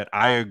all that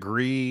I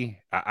agree.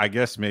 I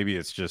guess maybe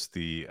it's just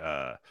the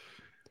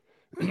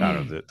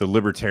the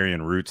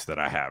libertarian roots that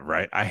I have,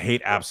 right? I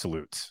hate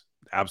absolutes.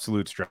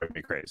 Absolutes drive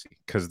me crazy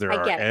because there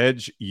are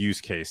edge use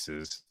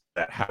cases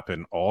that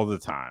happen all the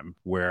time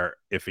where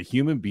if a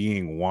human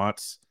being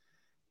wants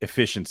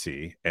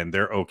efficiency and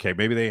they're okay,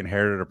 maybe they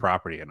inherited a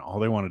property and all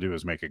they want to do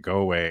is make it go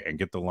away and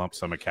get the lump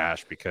sum of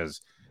cash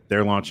because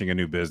they're launching a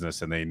new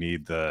business and they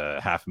need the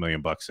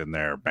 $500,000 in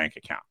their bank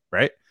account,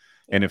 right?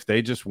 And if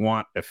they just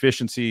want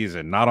efficiencies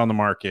and not on the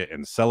market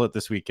and sell it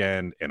this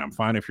weekend, and I'm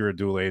fine if you're a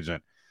dual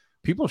agent,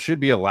 people should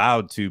be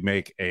allowed to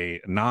make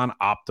a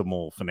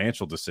non-optimal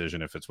financial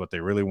decision if it's what they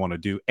really want to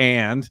do.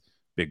 And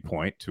big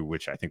point to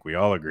which I think we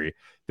all agree,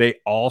 they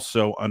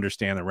also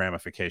understand the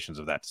ramifications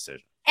of that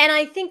decision. And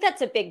I think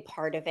that's a big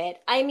part of it.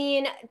 I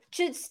mean,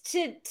 just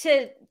to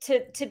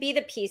be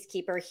the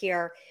peacekeeper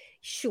here,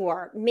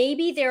 sure,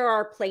 maybe there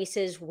are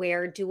places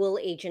where dual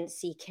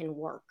agency can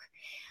work.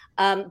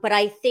 But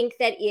I think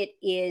that it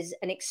is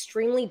an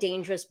extremely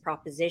dangerous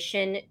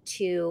proposition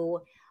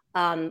to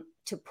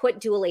to put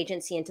dual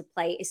agency into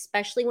play,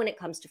 especially when it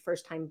comes to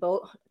first-time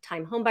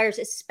home buyers,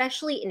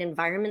 especially in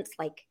environments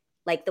like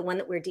the one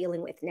that we're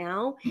dealing with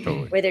now,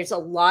 where there's a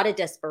lot of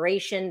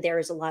desperation, there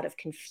is a lot of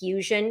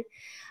confusion.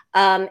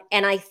 And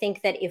I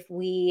think that if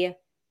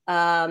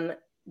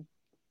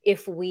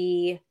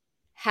we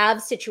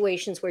have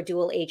situations where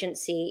dual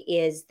agency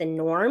is the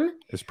norm,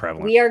 is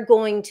prevalent, we are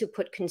going to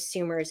put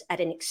consumers at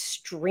an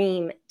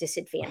extreme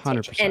disadvantage.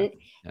 100%. And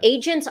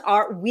agents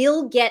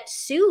will get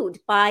sued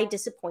by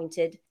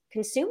disappointed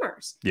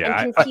consumers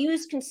and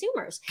confused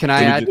consumers. Can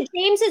I add to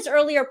James's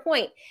earlier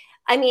point?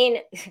 I mean,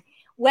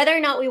 whether or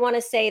not we want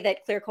to say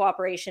that Clear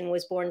Cooperation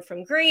was born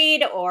from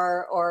greed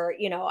or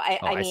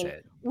I mean,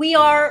 we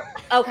are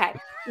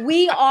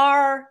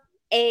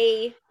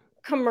a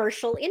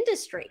commercial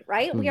industry,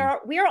 right? We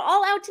are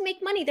all out to make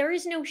money. There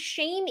is no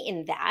shame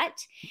in that.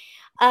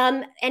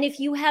 And if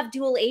you have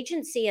dual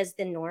agency as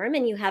the norm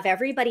and you have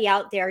everybody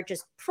out there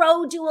just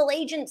pro dual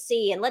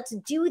agency and let's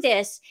do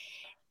this,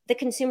 the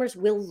consumers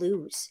will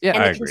lose. Yeah,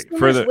 and I the agree.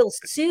 consumers will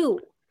sue.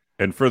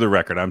 And for the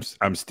record,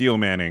 I'm steel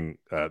manning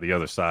the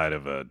other side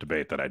of a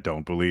debate that I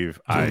don't believe.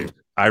 I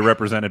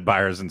represented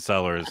buyers and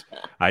sellers.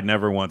 I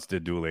never once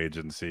did dual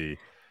agency.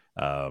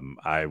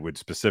 I would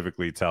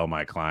specifically tell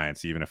my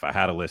clients, even if I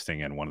had a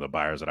listing and one of the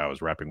buyers that I was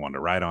repping wanted to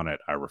write on it,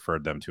 I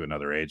referred them to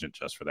another agent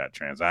just for that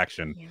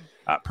transaction.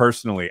 Yeah.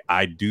 Personally,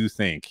 I do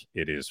think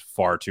it is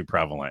far too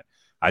prevalent.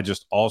 I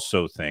just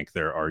also think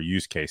there are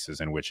use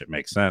cases in which it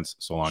makes sense,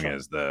 so long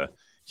as the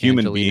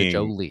human Angelina being,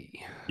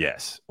 Jolie.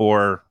 yes,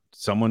 or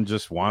someone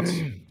just wants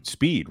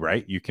speed,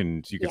 right? You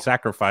can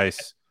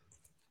sacrifice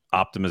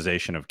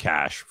optimization of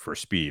cash for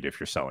speed if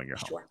you're selling your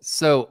home. Sure.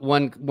 So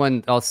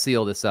one, I'll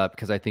seal this up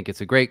because I think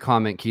it's a great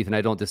comment, Keith, and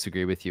I don't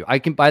disagree with you.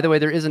 By the way,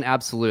 there is an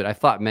absolute. I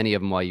thought many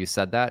of them while you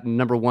said that.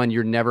 Number one,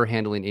 you're never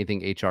handling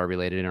anything HR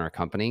related in our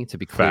company, to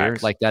be clear.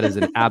 Facts. Like that is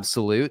an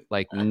absolute,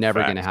 like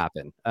never going to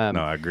happen.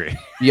 No, I agree.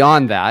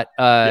 Beyond that,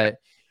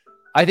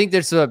 I think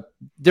there's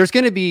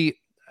going to be,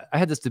 I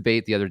had this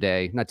debate the other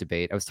day, not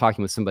debate. I was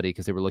talking with somebody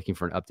because they were looking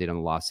for an update on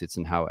the lawsuits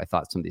and how I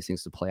thought some of these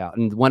things would play out.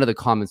 And one of the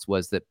comments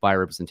was that buyer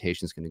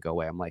representation is going to go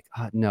away. I'm like,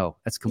 no,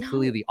 that's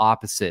completely the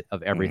opposite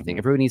of everything.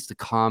 Everyone needs to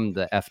calm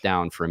the F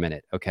down for a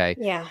minute. Okay.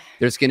 Yeah.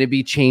 There's going to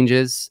be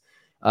changes.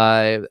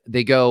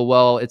 They go,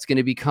 well, it's going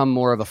to become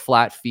more of a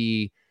flat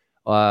fee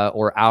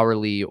or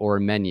hourly or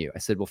menu. I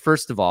said, well,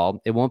 first of all,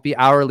 it won't be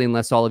hourly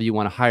unless all of you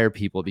want to hire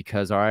people,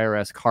 because our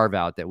IRS carve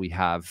out that we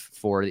have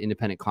for the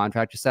independent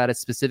contractor status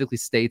specifically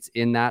states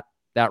in that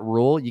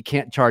rule, you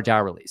can't charge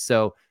hourly.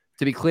 So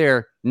to be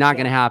clear, not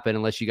going to happen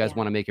unless you guys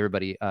want to make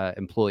everybody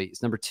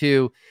employees. Number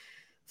two,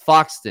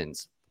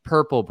 Foxtons,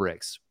 Purple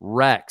Bricks,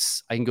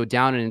 Rex. I can go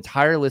down an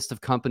entire list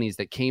of companies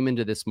that came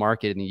into this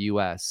market in the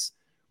US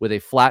with a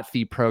flat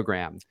fee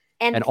program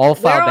and all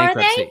filed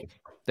bankruptcy.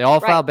 They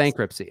all filed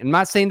bankruptcy. I'm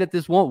not saying that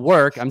this won't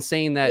work. I'm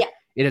saying that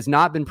it has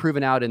not been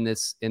proven out in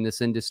this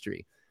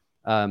industry.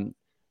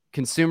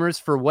 Consumers,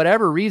 for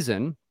whatever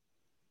reason,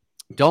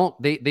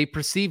 they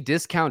perceive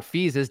discount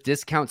fees as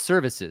discount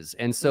services.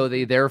 And so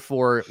they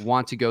therefore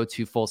want to go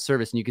to full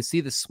service. And you can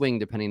see the swing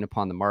depending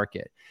upon the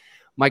market.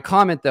 My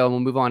comment, though, and we'll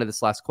move on to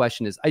this last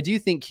question, is I do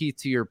think, Keith,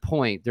 to your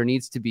point, there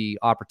needs to be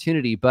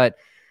opportunity, but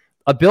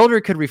a builder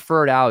could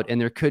refer it out, and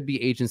there could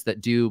be agents that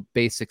do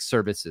basic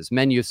services,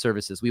 menu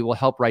services. We will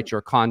help write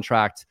your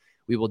contract.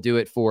 We will do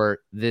it for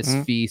this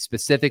fee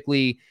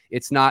specifically.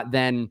 It's not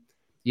then,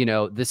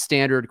 the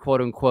standard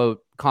quote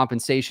unquote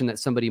compensation that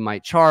somebody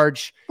might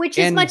charge. Which,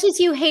 as much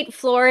as you hate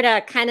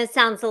Florida, kind of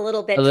sounds a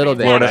little bit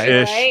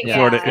Florida-ish. Right?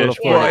 Florida-ish.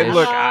 Yeah.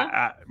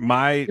 Look,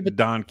 my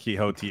Don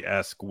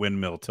Quixote-esque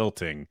windmill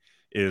tilting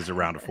is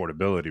around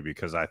affordability,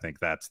 because I think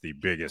that's the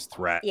biggest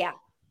threat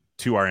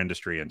to our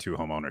industry and to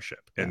home ownership.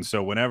 And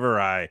so whenever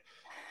I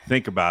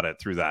think about it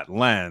through that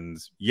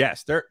lens,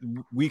 yes,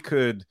 we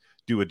could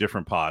do a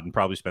different pod and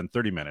probably spend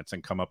 30 minutes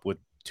and come up with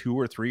 2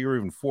 or 3 or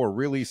even 4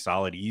 really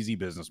solid, easy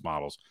business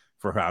models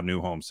for how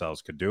new home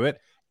sales could do it.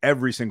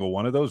 Every single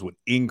one of those would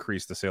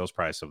increase the sales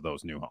price of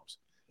those new homes,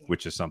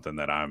 which is something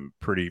that I'm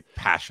pretty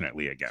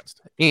passionately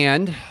against.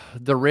 And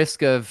the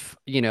risk of,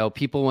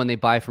 people when they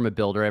buy from a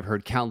builder, I've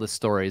heard countless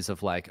stories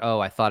of like, oh,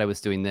 I thought I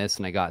was doing this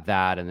and I got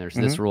that. And there's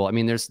this rule. I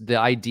mean, there's the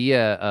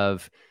idea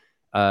of,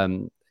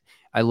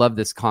 I love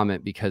this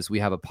comment because we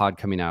have a pod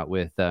coming out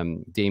with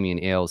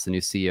Damian Ailes, the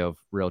new CEO of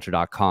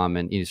Realtor.com.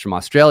 And he's from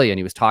Australia. And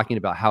he was talking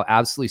about how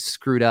absolutely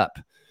screwed up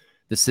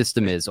the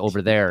system is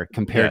over there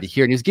compared to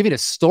here. And he was giving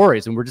us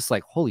stories, and we're just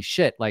like, holy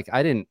shit. Like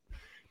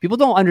people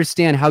don't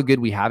understand how good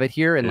we have it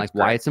here and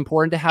why it's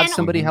important to have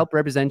somebody help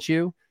represent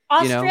you.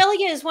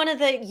 Australia is one of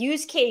the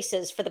use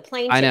cases for the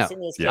plaintiffs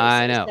in these cases.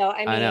 I know. So,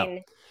 I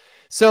mean,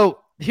 so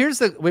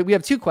here's we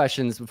have 2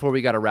 questions before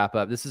we got to wrap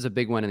up. This is a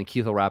big one, and then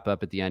Keith will wrap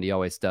up at the end. He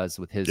always does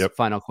with his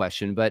final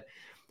question. But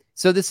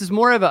so this is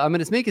more of I'm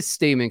going to make a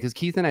statement because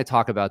Keith and I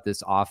talk about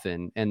this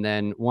often, and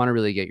then want to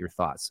really get your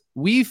thoughts.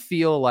 We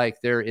feel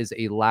like there is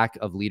a lack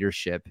of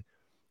leadership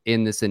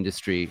in this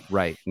industry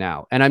right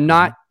now. And I'm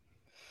not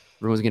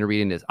Everyone's going to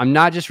read in this. I'm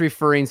not just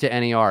referring to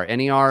NAR.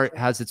 NAR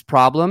has its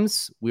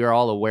problems. We are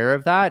all aware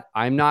of that.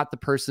 I'm not the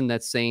person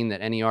that's saying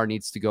that NAR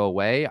needs to go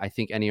away. I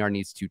think NAR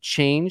needs to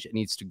change. It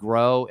needs to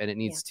grow, and it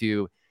needs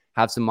to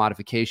have some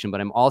modification. But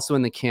I'm also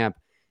in the camp.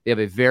 They have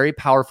a very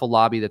powerful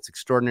lobby that's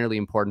extraordinarily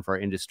important for our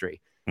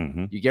industry.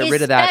 You get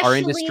rid of that, our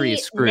industry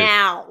is screwed.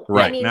 Now.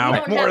 Right. I mean, now, we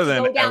don't more have to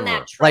than go down ever.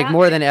 that track. Like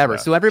more than ever.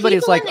 So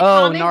everybody's like,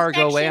 oh, NAR,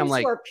 go away. I'm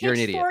like, you're an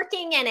idiot.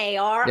 Pitchforking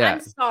NAR.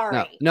 I'm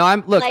sorry. No,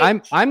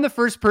 I'm the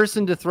first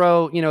person to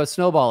throw, a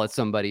snowball at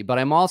somebody, but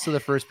I'm also the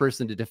first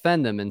person to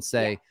defend them and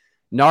say,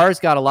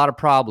 NAR's got a lot of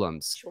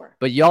problems,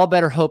 but y'all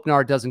better hope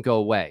NAR doesn't go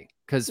away.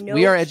 Because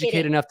we are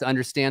educated enough to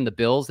understand the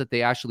bills that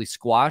they actually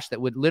squash that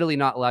would literally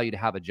not allow you to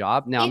have a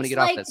job. Now I'm going to get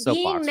off that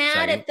soapbox. Being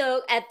mad at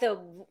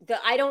the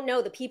I don't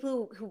know, the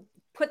people who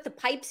put the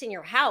pipes in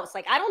your house.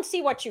 Like, I don't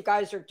see what you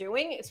guys are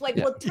doing. It's like,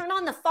 well, turn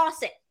on the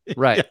faucet.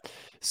 Right.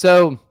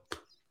 So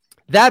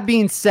that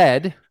being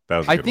said,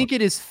 I think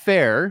it is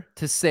fair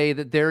to say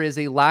that there is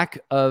a lack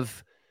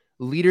of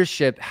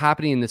leadership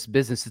happening in this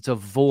business. It's a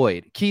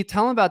void. Keith,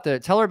 tell her about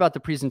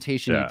the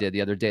presentation you did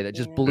the other day that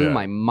just blew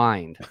my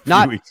mind.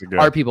 Not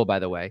our people, by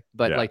the way,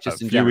 but like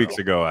just in general. A few weeks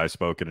ago, I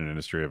spoke at an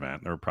industry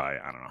event. There were probably,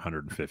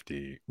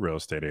 150 real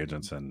estate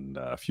agents and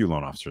a few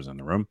loan officers in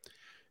the room.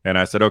 And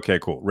I said, okay,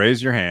 cool.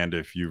 Raise your hand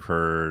if you've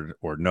heard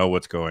or know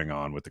what's going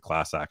on with the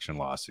class action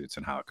lawsuits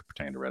and how it could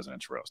pertain to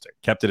residential real estate.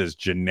 Kept it as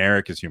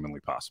generic as humanly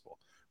possible.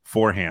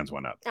 4 hands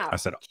went up. I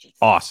said,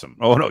 awesome.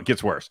 Oh, no, it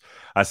gets worse.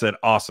 I said,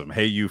 awesome.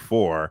 Hey, you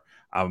 4,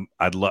 I'm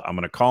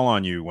going to call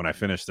on you when I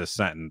finish this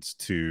sentence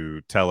to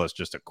tell us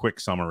just a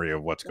quick summary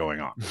of what's going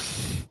on.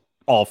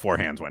 All 4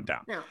 hands went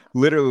down.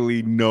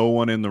 Literally no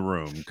one in the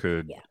room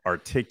could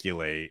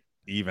articulate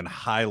even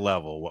high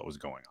level what was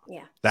going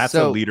on. That's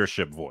a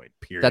leadership void,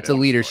 period. That's a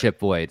leadership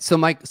void. So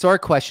Mike, our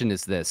question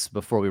is this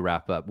before we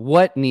wrap up: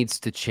 what needs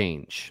to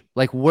change?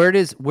 Like, what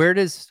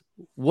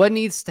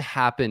needs to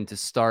happen to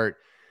start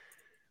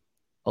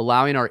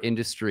allowing our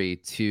industry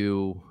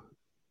to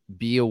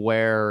be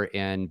aware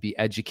and be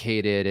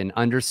educated and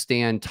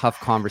understand tough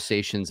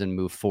conversations and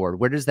move forward?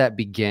 Where does that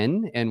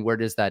begin and where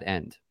does that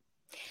end?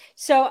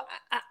 So,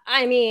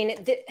 I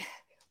mean,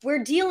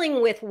 we're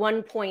dealing with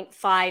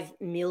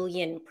 1.5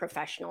 million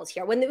professionals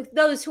here. When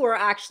those who are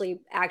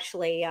actually,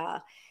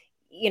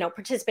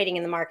 participating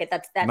in the market,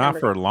 that not number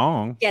for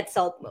long gets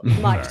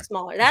much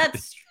smaller.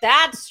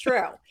 That's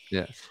true.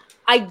 Yes.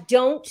 I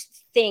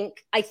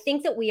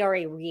think that we are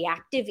a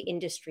reactive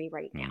industry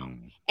right now.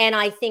 And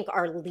I think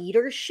our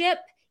leadership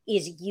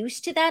is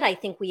used to that. I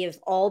think we have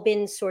all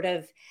been sort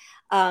of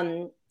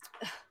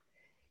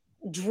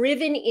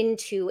driven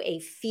into a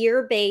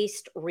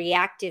fear-based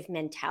reactive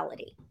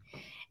mentality.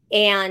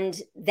 And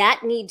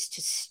that needs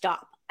to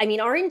stop. I mean,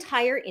 our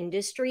entire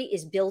industry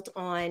is built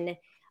on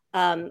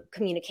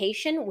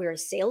communication. We're a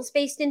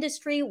sales-based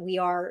industry. We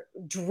are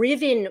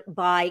driven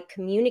by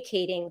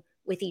communicating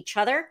with each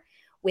other,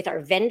 with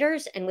our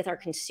vendors, and with our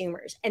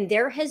consumers. And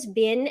there has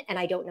been, and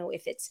I don't know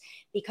if it's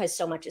because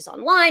so much is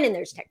online and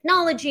there's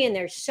technology and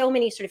there's so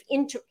many sort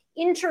of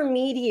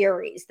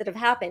intermediaries that have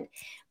happened,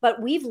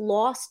 but we've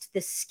lost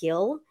the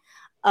skill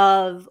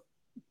of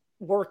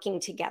working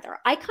together.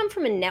 I come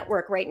from a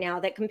network right now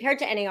that compared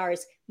to NAR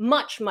is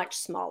much, much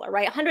smaller,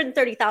 right?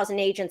 130,000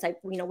 agents.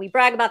 We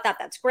brag about that.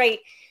 That's great.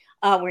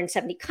 We're in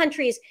 70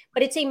 countries,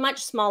 but it's a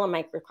much smaller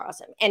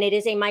microcosm. And it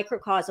is a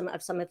microcosm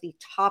of some of the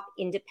top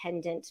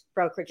independent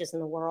brokerages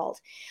in the world,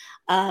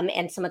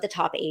 and some of the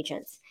top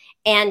agents.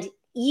 And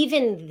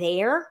even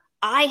there,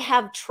 I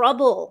have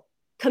trouble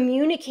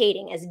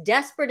communicating, as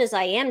desperate as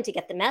I am to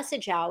get the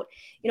message out.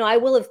 I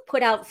will have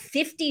put out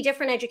 50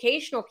 different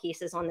educational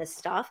pieces on this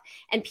stuff,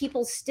 and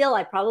people still,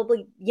 I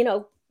probably,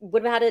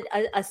 would have had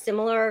a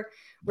similar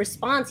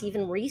response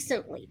even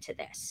recently to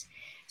this.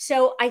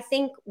 So I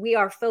think we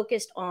are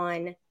focused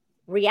on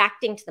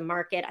reacting to the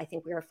market. I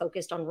think we are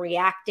focused on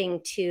reacting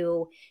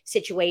to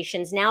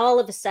situations. Now, all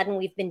of a sudden,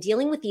 we've been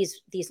dealing with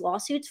these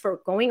lawsuits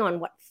for going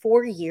on,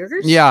 4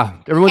 years? Yeah.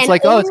 Everyone's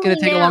like, oh, it's going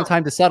to take a long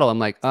time to settle. I'm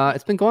like,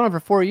 it's been going on for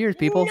 4 years,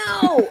 people.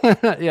 No.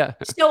 Yeah.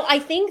 So I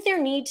think there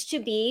needs to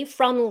be,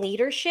 from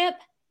leadership,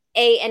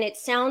 and it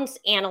sounds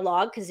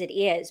analog because it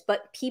is,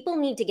 but people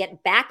need to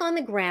get back on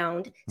the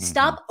ground,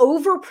 stop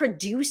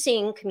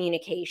overproducing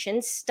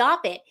communications,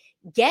 stop it,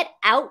 get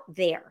out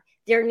there.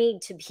 There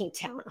need to be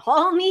town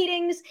hall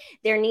meetings.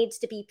 There needs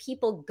to be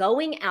people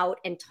going out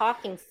and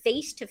talking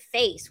face to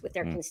face with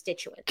their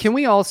constituents. Can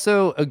we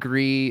also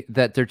agree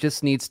that there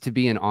just needs to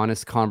be an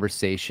honest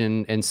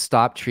conversation and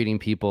stop treating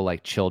people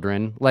like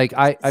children? Like,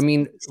 I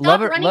mean,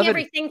 stop running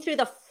everything through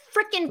the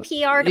freaking PR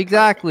department.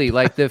 Exactly.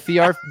 Like the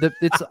PR,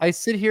 I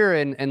sit here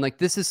and like,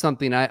 this is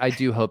something I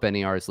do hope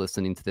NAR is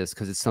listening to this,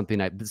 because it's something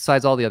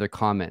besides all the other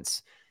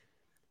comments,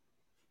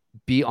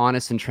 be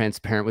honest and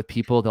transparent with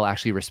people. They'll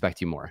actually respect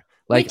you more.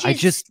 Like,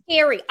 Which is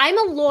scary. I'm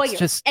a lawyer.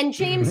 And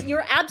James,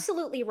 you're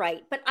absolutely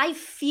right. But I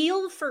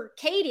feel for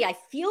Katie. I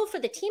feel for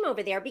the team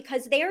over there,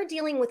 because they are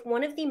dealing with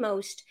one of the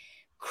most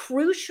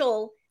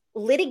crucial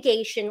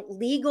litigation,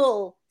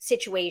 legal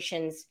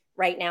situations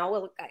right now.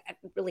 Well,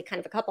 really kind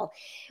of a couple.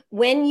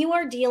 When you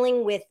are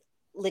dealing with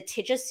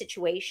litigious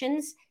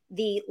situations,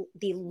 the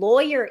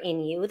lawyer in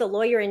you, the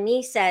lawyer in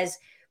me says,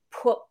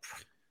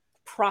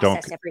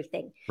 process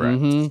everything.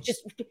 Right.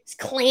 Just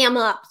clam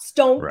up.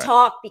 Don't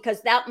talk,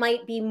 because that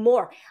might be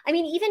more. I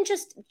mean, even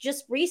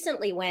just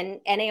recently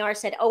when NAR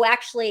said, oh,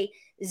 actually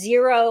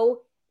zero,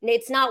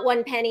 it's not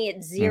 1 penny,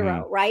 it's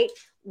zero, right?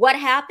 What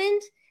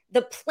happened?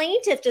 The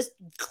plaintiff just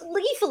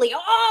gleefully,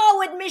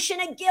 oh, admission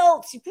of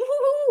guilt.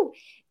 Woo-hoo-hoo.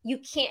 You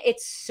can't,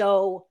 it's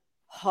so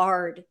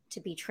hard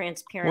to be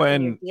transparent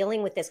when you're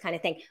dealing with this kind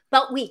of thing,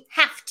 but we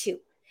have to.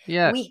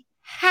 Yeah. We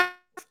have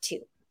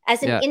to.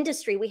 As an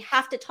industry, we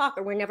have to talk,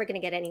 or we're never going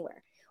to get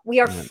anywhere.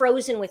 We are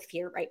frozen with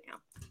fear right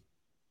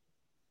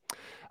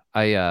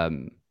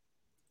now.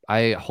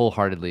 I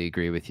wholeheartedly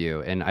agree with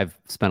you, and I've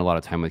spent a lot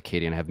of time with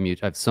Katie, and I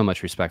have so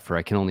much respect for her.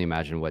 I can only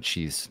imagine what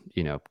she's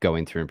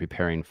going through and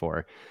preparing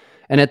for.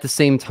 And at the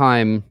same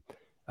time,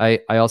 I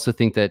also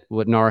think that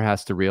what NAR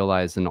has to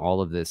realize in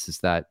all of this is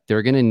that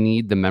they're going to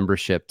need the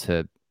membership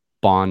to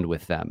bond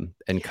with them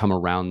and come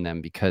around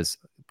them, because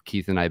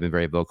Keith and I have been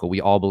very vocal.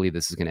 We all believe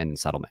this is going to end in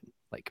settlement.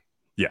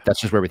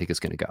 That's just where we think it's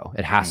going to go.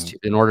 It has to.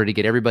 In order to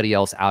get everybody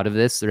else out of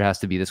this, there has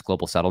to be this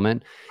global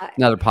settlement.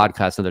 Another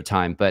podcast, another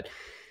time. But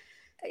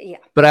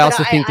I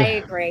also think I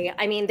agree.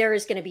 I mean, there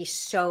is going to be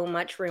so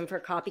much room for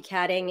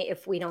copycatting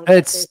if we don't.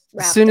 As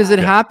soon as it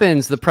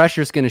happens, the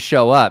pressure is going to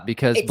show up,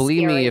 because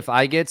believe me, if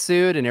I get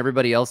sued and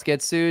everybody else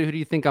gets sued, who do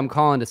you think I'm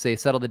calling to say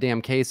settle the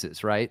damn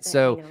cases, right?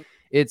 So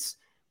it's.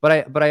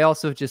 But I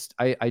also just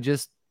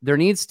there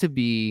needs to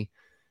be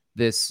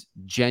this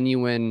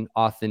genuine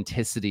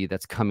authenticity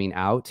that's coming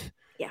out.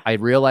 I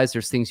realize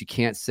there's things you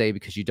can't say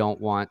because you don't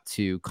want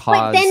to cause.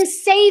 But then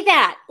say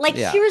that.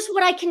 Here's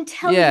what I can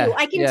tell you.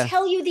 I can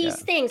tell you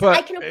these things. But,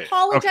 I can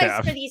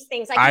apologize for these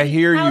things. I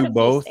hear you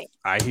both.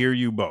 I hear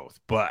you both.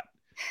 But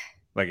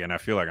and I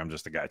feel like I'm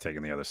just the guy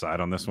taking the other side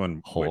on this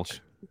one. Hulk.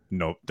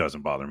 Which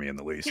doesn't bother me in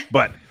the least.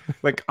 But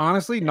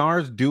honestly,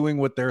 NAR's doing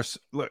what they're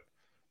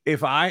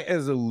if I,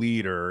 as a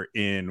leader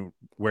in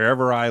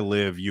wherever I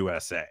live,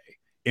 USA,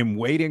 am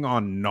waiting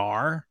on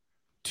NAR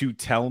to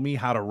tell me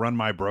how to run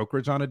my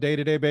brokerage on a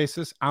day-to-day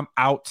basis, I'm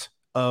out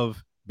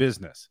of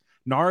business.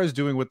 NAR is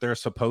doing what they're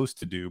supposed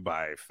to do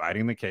by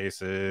fighting the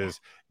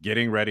cases,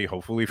 getting ready,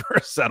 hopefully, for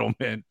a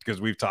settlement, because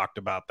we've talked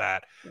about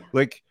that.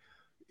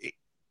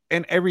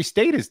 And every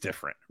state is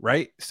different,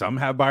 right? Some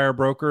have buyer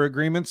broker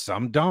agreements,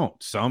 some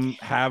don't. Some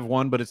have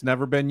one, but it's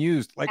never been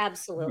used.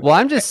 Absolutely. Well,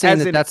 I'm just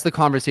saying that's the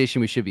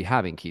conversation we should be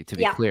having, Keith, to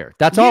be clear.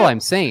 That's all I'm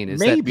saying is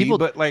that people.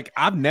 But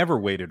I've never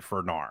waited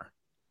for NAR,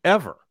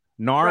 ever.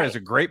 NAR is a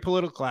great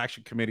political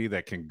action committee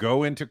that can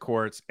go into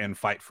courts and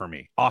fight for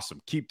me.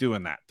 Awesome. Keep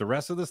doing that. The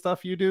rest of the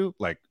stuff you do,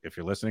 if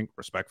you're listening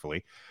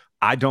respectfully,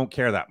 I don't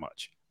care that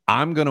much.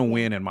 I'm going to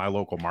win in my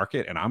local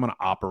market, and I'm going to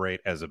operate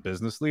as a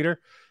business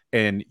leader.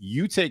 And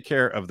you take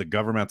care of the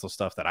governmental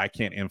stuff that I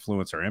can't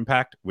influence or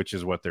impact, which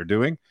is what they're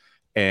doing.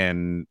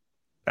 And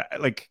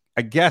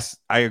I guess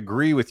I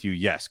agree with you.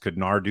 Yes. Could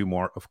NAR do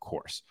more? Of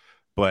course.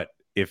 But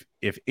if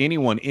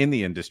anyone in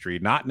the industry,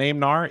 not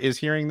named NAR, is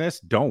hearing this,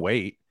 don't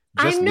wait.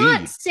 I'm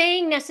not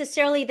saying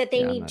necessarily that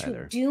they need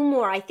to do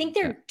more. I think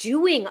they're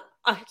doing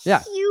a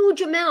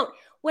huge amount.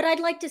 What I'd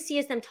like to see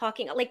is them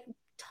talking,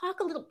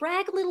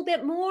 brag a little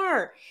bit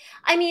more.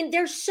 I mean,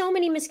 there's so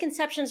many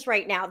misconceptions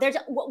right now. There's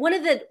one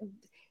of the,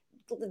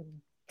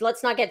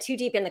 let's not get too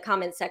deep in the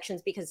comment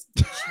sections, because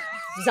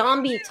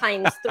zombie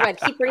times three, I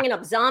keep bringing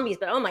up zombies,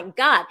 but oh my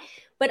God.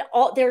 But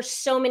there's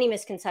so many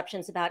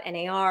misconceptions about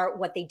NAR,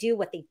 what they do,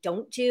 what they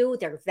don't do,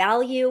 their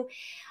value.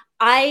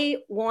 I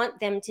want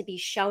them to be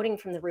shouting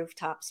from the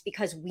rooftops,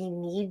 because we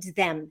need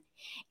them.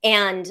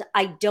 And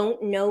I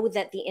don't know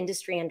that the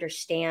industry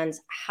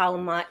understands how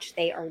much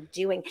they are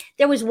doing.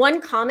 There was one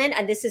comment,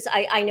 and this is,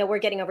 I know we're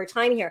getting over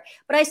time here,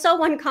 but I saw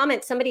one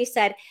comment. Somebody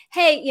said,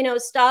 hey,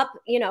 stop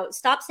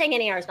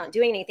saying NAR is not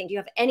doing anything. Do you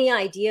have any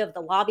idea of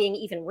the lobbying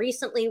even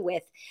recently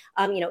with,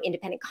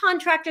 independent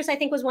contractors, I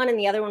think was one. And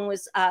the other one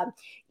was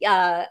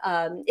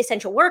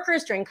essential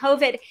workers during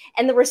COVID.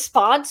 And the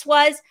response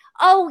was,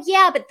 oh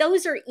yeah, but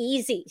those are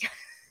easy.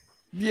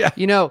 Yeah.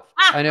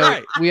 I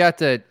know we got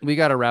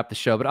to wrap the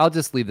show, but I'll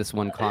just leave this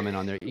one comment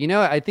on there.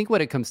 I think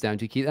what it comes down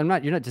to, Keith, you're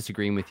not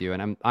disagreeing with you,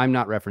 and I'm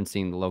not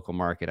referencing the local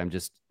market. I'm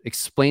just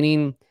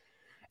explaining,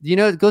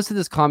 it goes to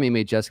this comment you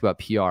made, Jessica, about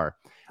PR.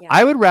 Yeah.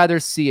 I would rather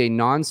see a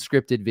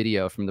non-scripted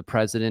video from the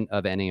president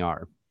of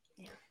NAR.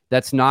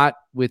 That's not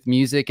with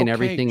music and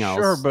everything else.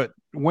 Sure, but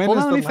when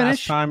is the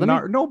last time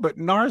but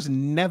NAR's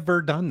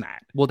never done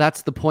that. Well,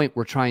 that's the point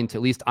I'm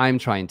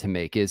trying to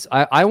make is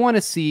I want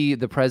to see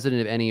the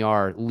president of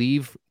NAR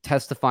leave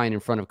testifying in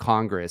front of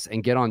Congress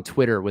and get on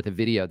Twitter with a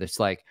video that's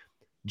like,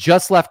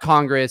 just left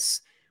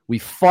Congress. We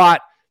fought.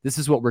 This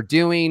is what we're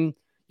doing.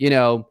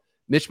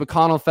 Mitch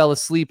McConnell fell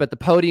asleep at the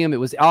podium. It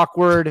was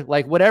awkward,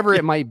 whatever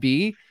it might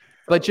be,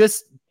 but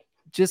just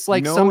no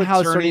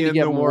somehow starting to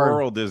get more. The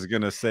world is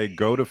going to say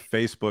go to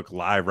Facebook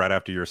Live right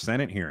after your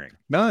Senate hearing.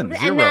 None.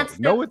 Zero.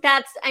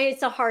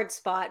 It's a hard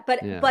spot,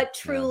 but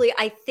truly,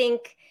 I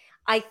think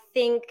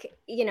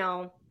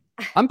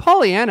I'm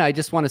Pollyanna. I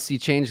just want to see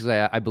change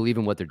because I believe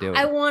in what they're doing.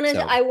 I want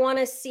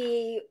to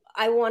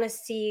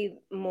see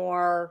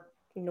more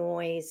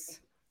noise.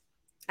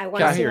 I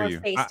want to see more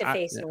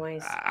face-to-face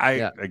noise.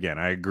 Again,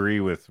 I agree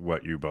with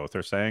what you both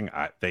are saying.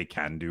 They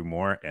can do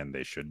more and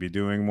they should be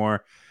doing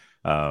more.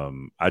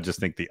 I just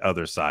think the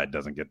other side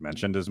doesn't get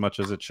mentioned as much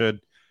as it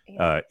should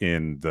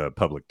in the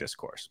public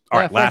discourse. All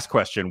right, last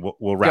question.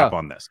 We'll wrap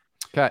on this.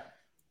 Okay.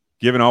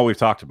 Given all we've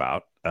talked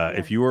about,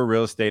 if you were a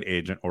real estate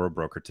agent or a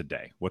broker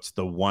today, what's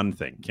the one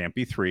thing? Can't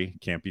be 3,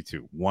 can't be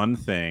 2. One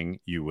thing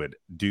you would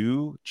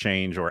do,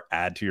 change, or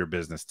add to your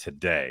business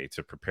today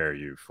to prepare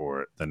you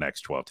for the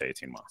next 12 to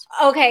 18 months.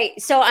 Okay,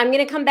 so I'm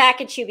going to come back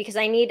at you because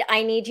I need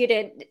you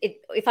to.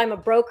 If I'm a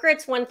broker,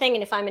 it's one thing,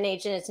 and if I'm an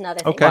agent, it's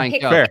another thing.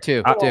 Okay, fair.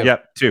 2.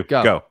 Yep, 2.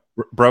 Go.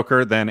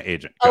 Broker, then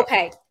agent. Go.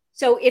 Okay,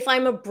 so if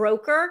I'm a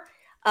broker,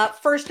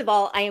 first of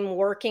all, I am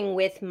working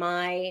with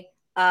my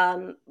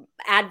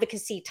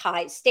advocacy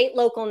ties, state,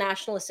 local,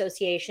 national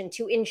association,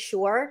 to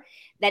ensure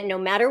that no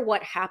matter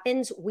what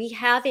happens, we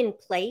have in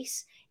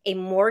place a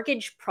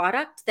mortgage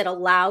product that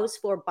allows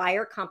for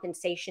buyer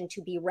compensation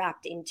to be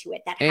wrapped into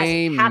it. That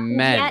hasn't happened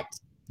yet.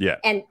 Yeah.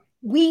 And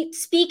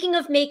speaking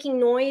of making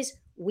noise,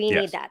 we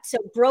need that. So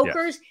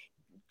brokers,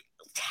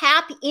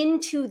 tap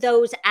into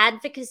those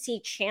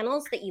advocacy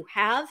channels that you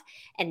have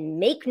and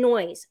make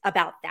noise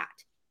about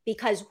that,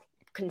 because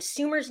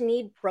consumers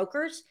need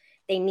brokers.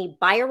 They need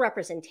buyer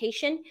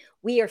representation.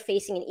 We are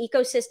facing an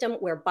ecosystem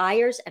where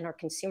buyers and our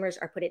consumers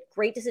are put at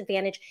great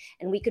disadvantage,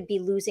 and we could be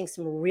losing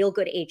some real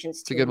good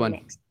agents to the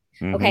mix.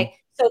 Mm-hmm. Okay,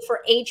 so for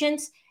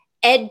agents,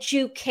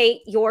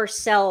 educate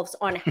yourselves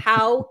on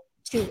how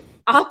to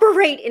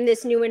operate in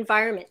this new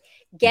environment.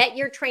 Get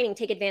your training.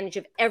 Take advantage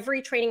of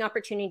every training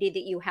opportunity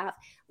that you have.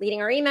 Leading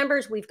RE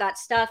members, we've got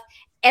stuff.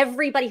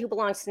 Everybody who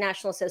belongs to the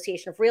National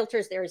Association of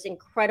Realtors, there is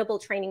incredible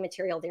training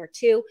material there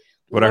too.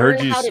 What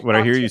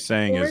I hear you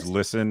saying is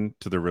listen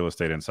to the Real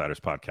Estate Insiders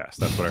podcast.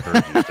 That's what I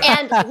heard you say.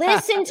 And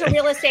listen to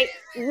real estate.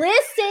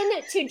 Listen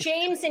to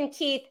James and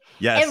Keith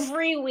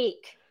every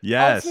week.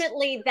 Yes.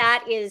 Ultimately,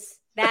 that is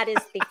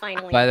the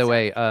final answer. By the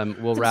way,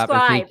 we'll wrap.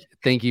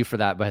 Thank you for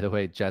that. By the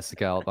way,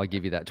 Jessica, I'll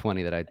give you that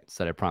 20 that I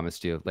said I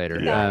promised you later.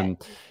 Yeah.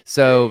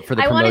 So for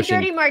the promotion, I want a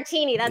dirty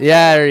martini. That's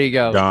there you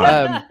go.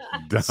 Done.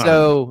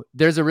 So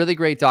there's a really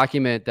great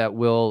document that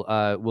we'll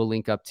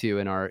link up to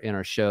in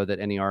our show that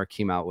NAR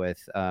came out with.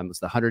 It's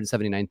the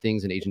 179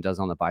 things an agent does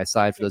on the buy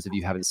side. For those of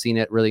you who haven't seen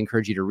it, really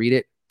encourage you to read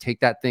it.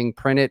 Take that thing,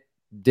 print it,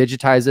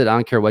 digitize it. I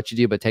don't care what you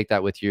do, but take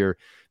that with your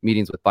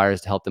meetings with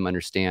buyers to help them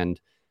understand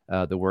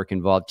the work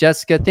involved.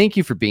 Jessica, thank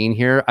you for being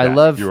here. I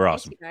love you. Were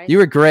awesome. You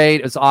were great.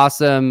 It was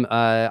awesome.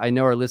 I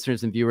know our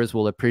listeners and viewers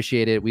will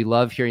appreciate it. We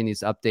love hearing these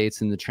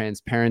updates and the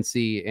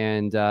transparency,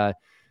 and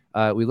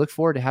we look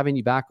forward to having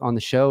you back on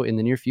the show in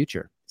the near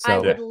future. So I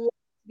would love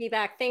to be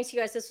back. Thanks, you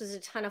guys. This was a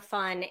ton of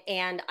fun,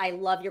 and I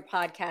love your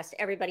podcast.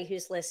 Everybody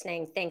who's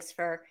listening, thanks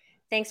for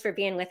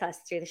being with us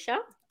through the show.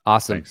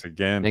 Awesome.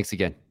 Thanks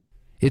again.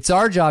 It's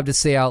our job to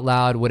say out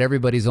loud what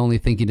everybody's only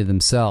thinking to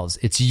themselves.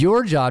 It's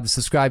your job to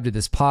subscribe to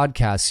this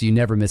podcast so you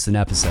never miss an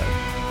episode.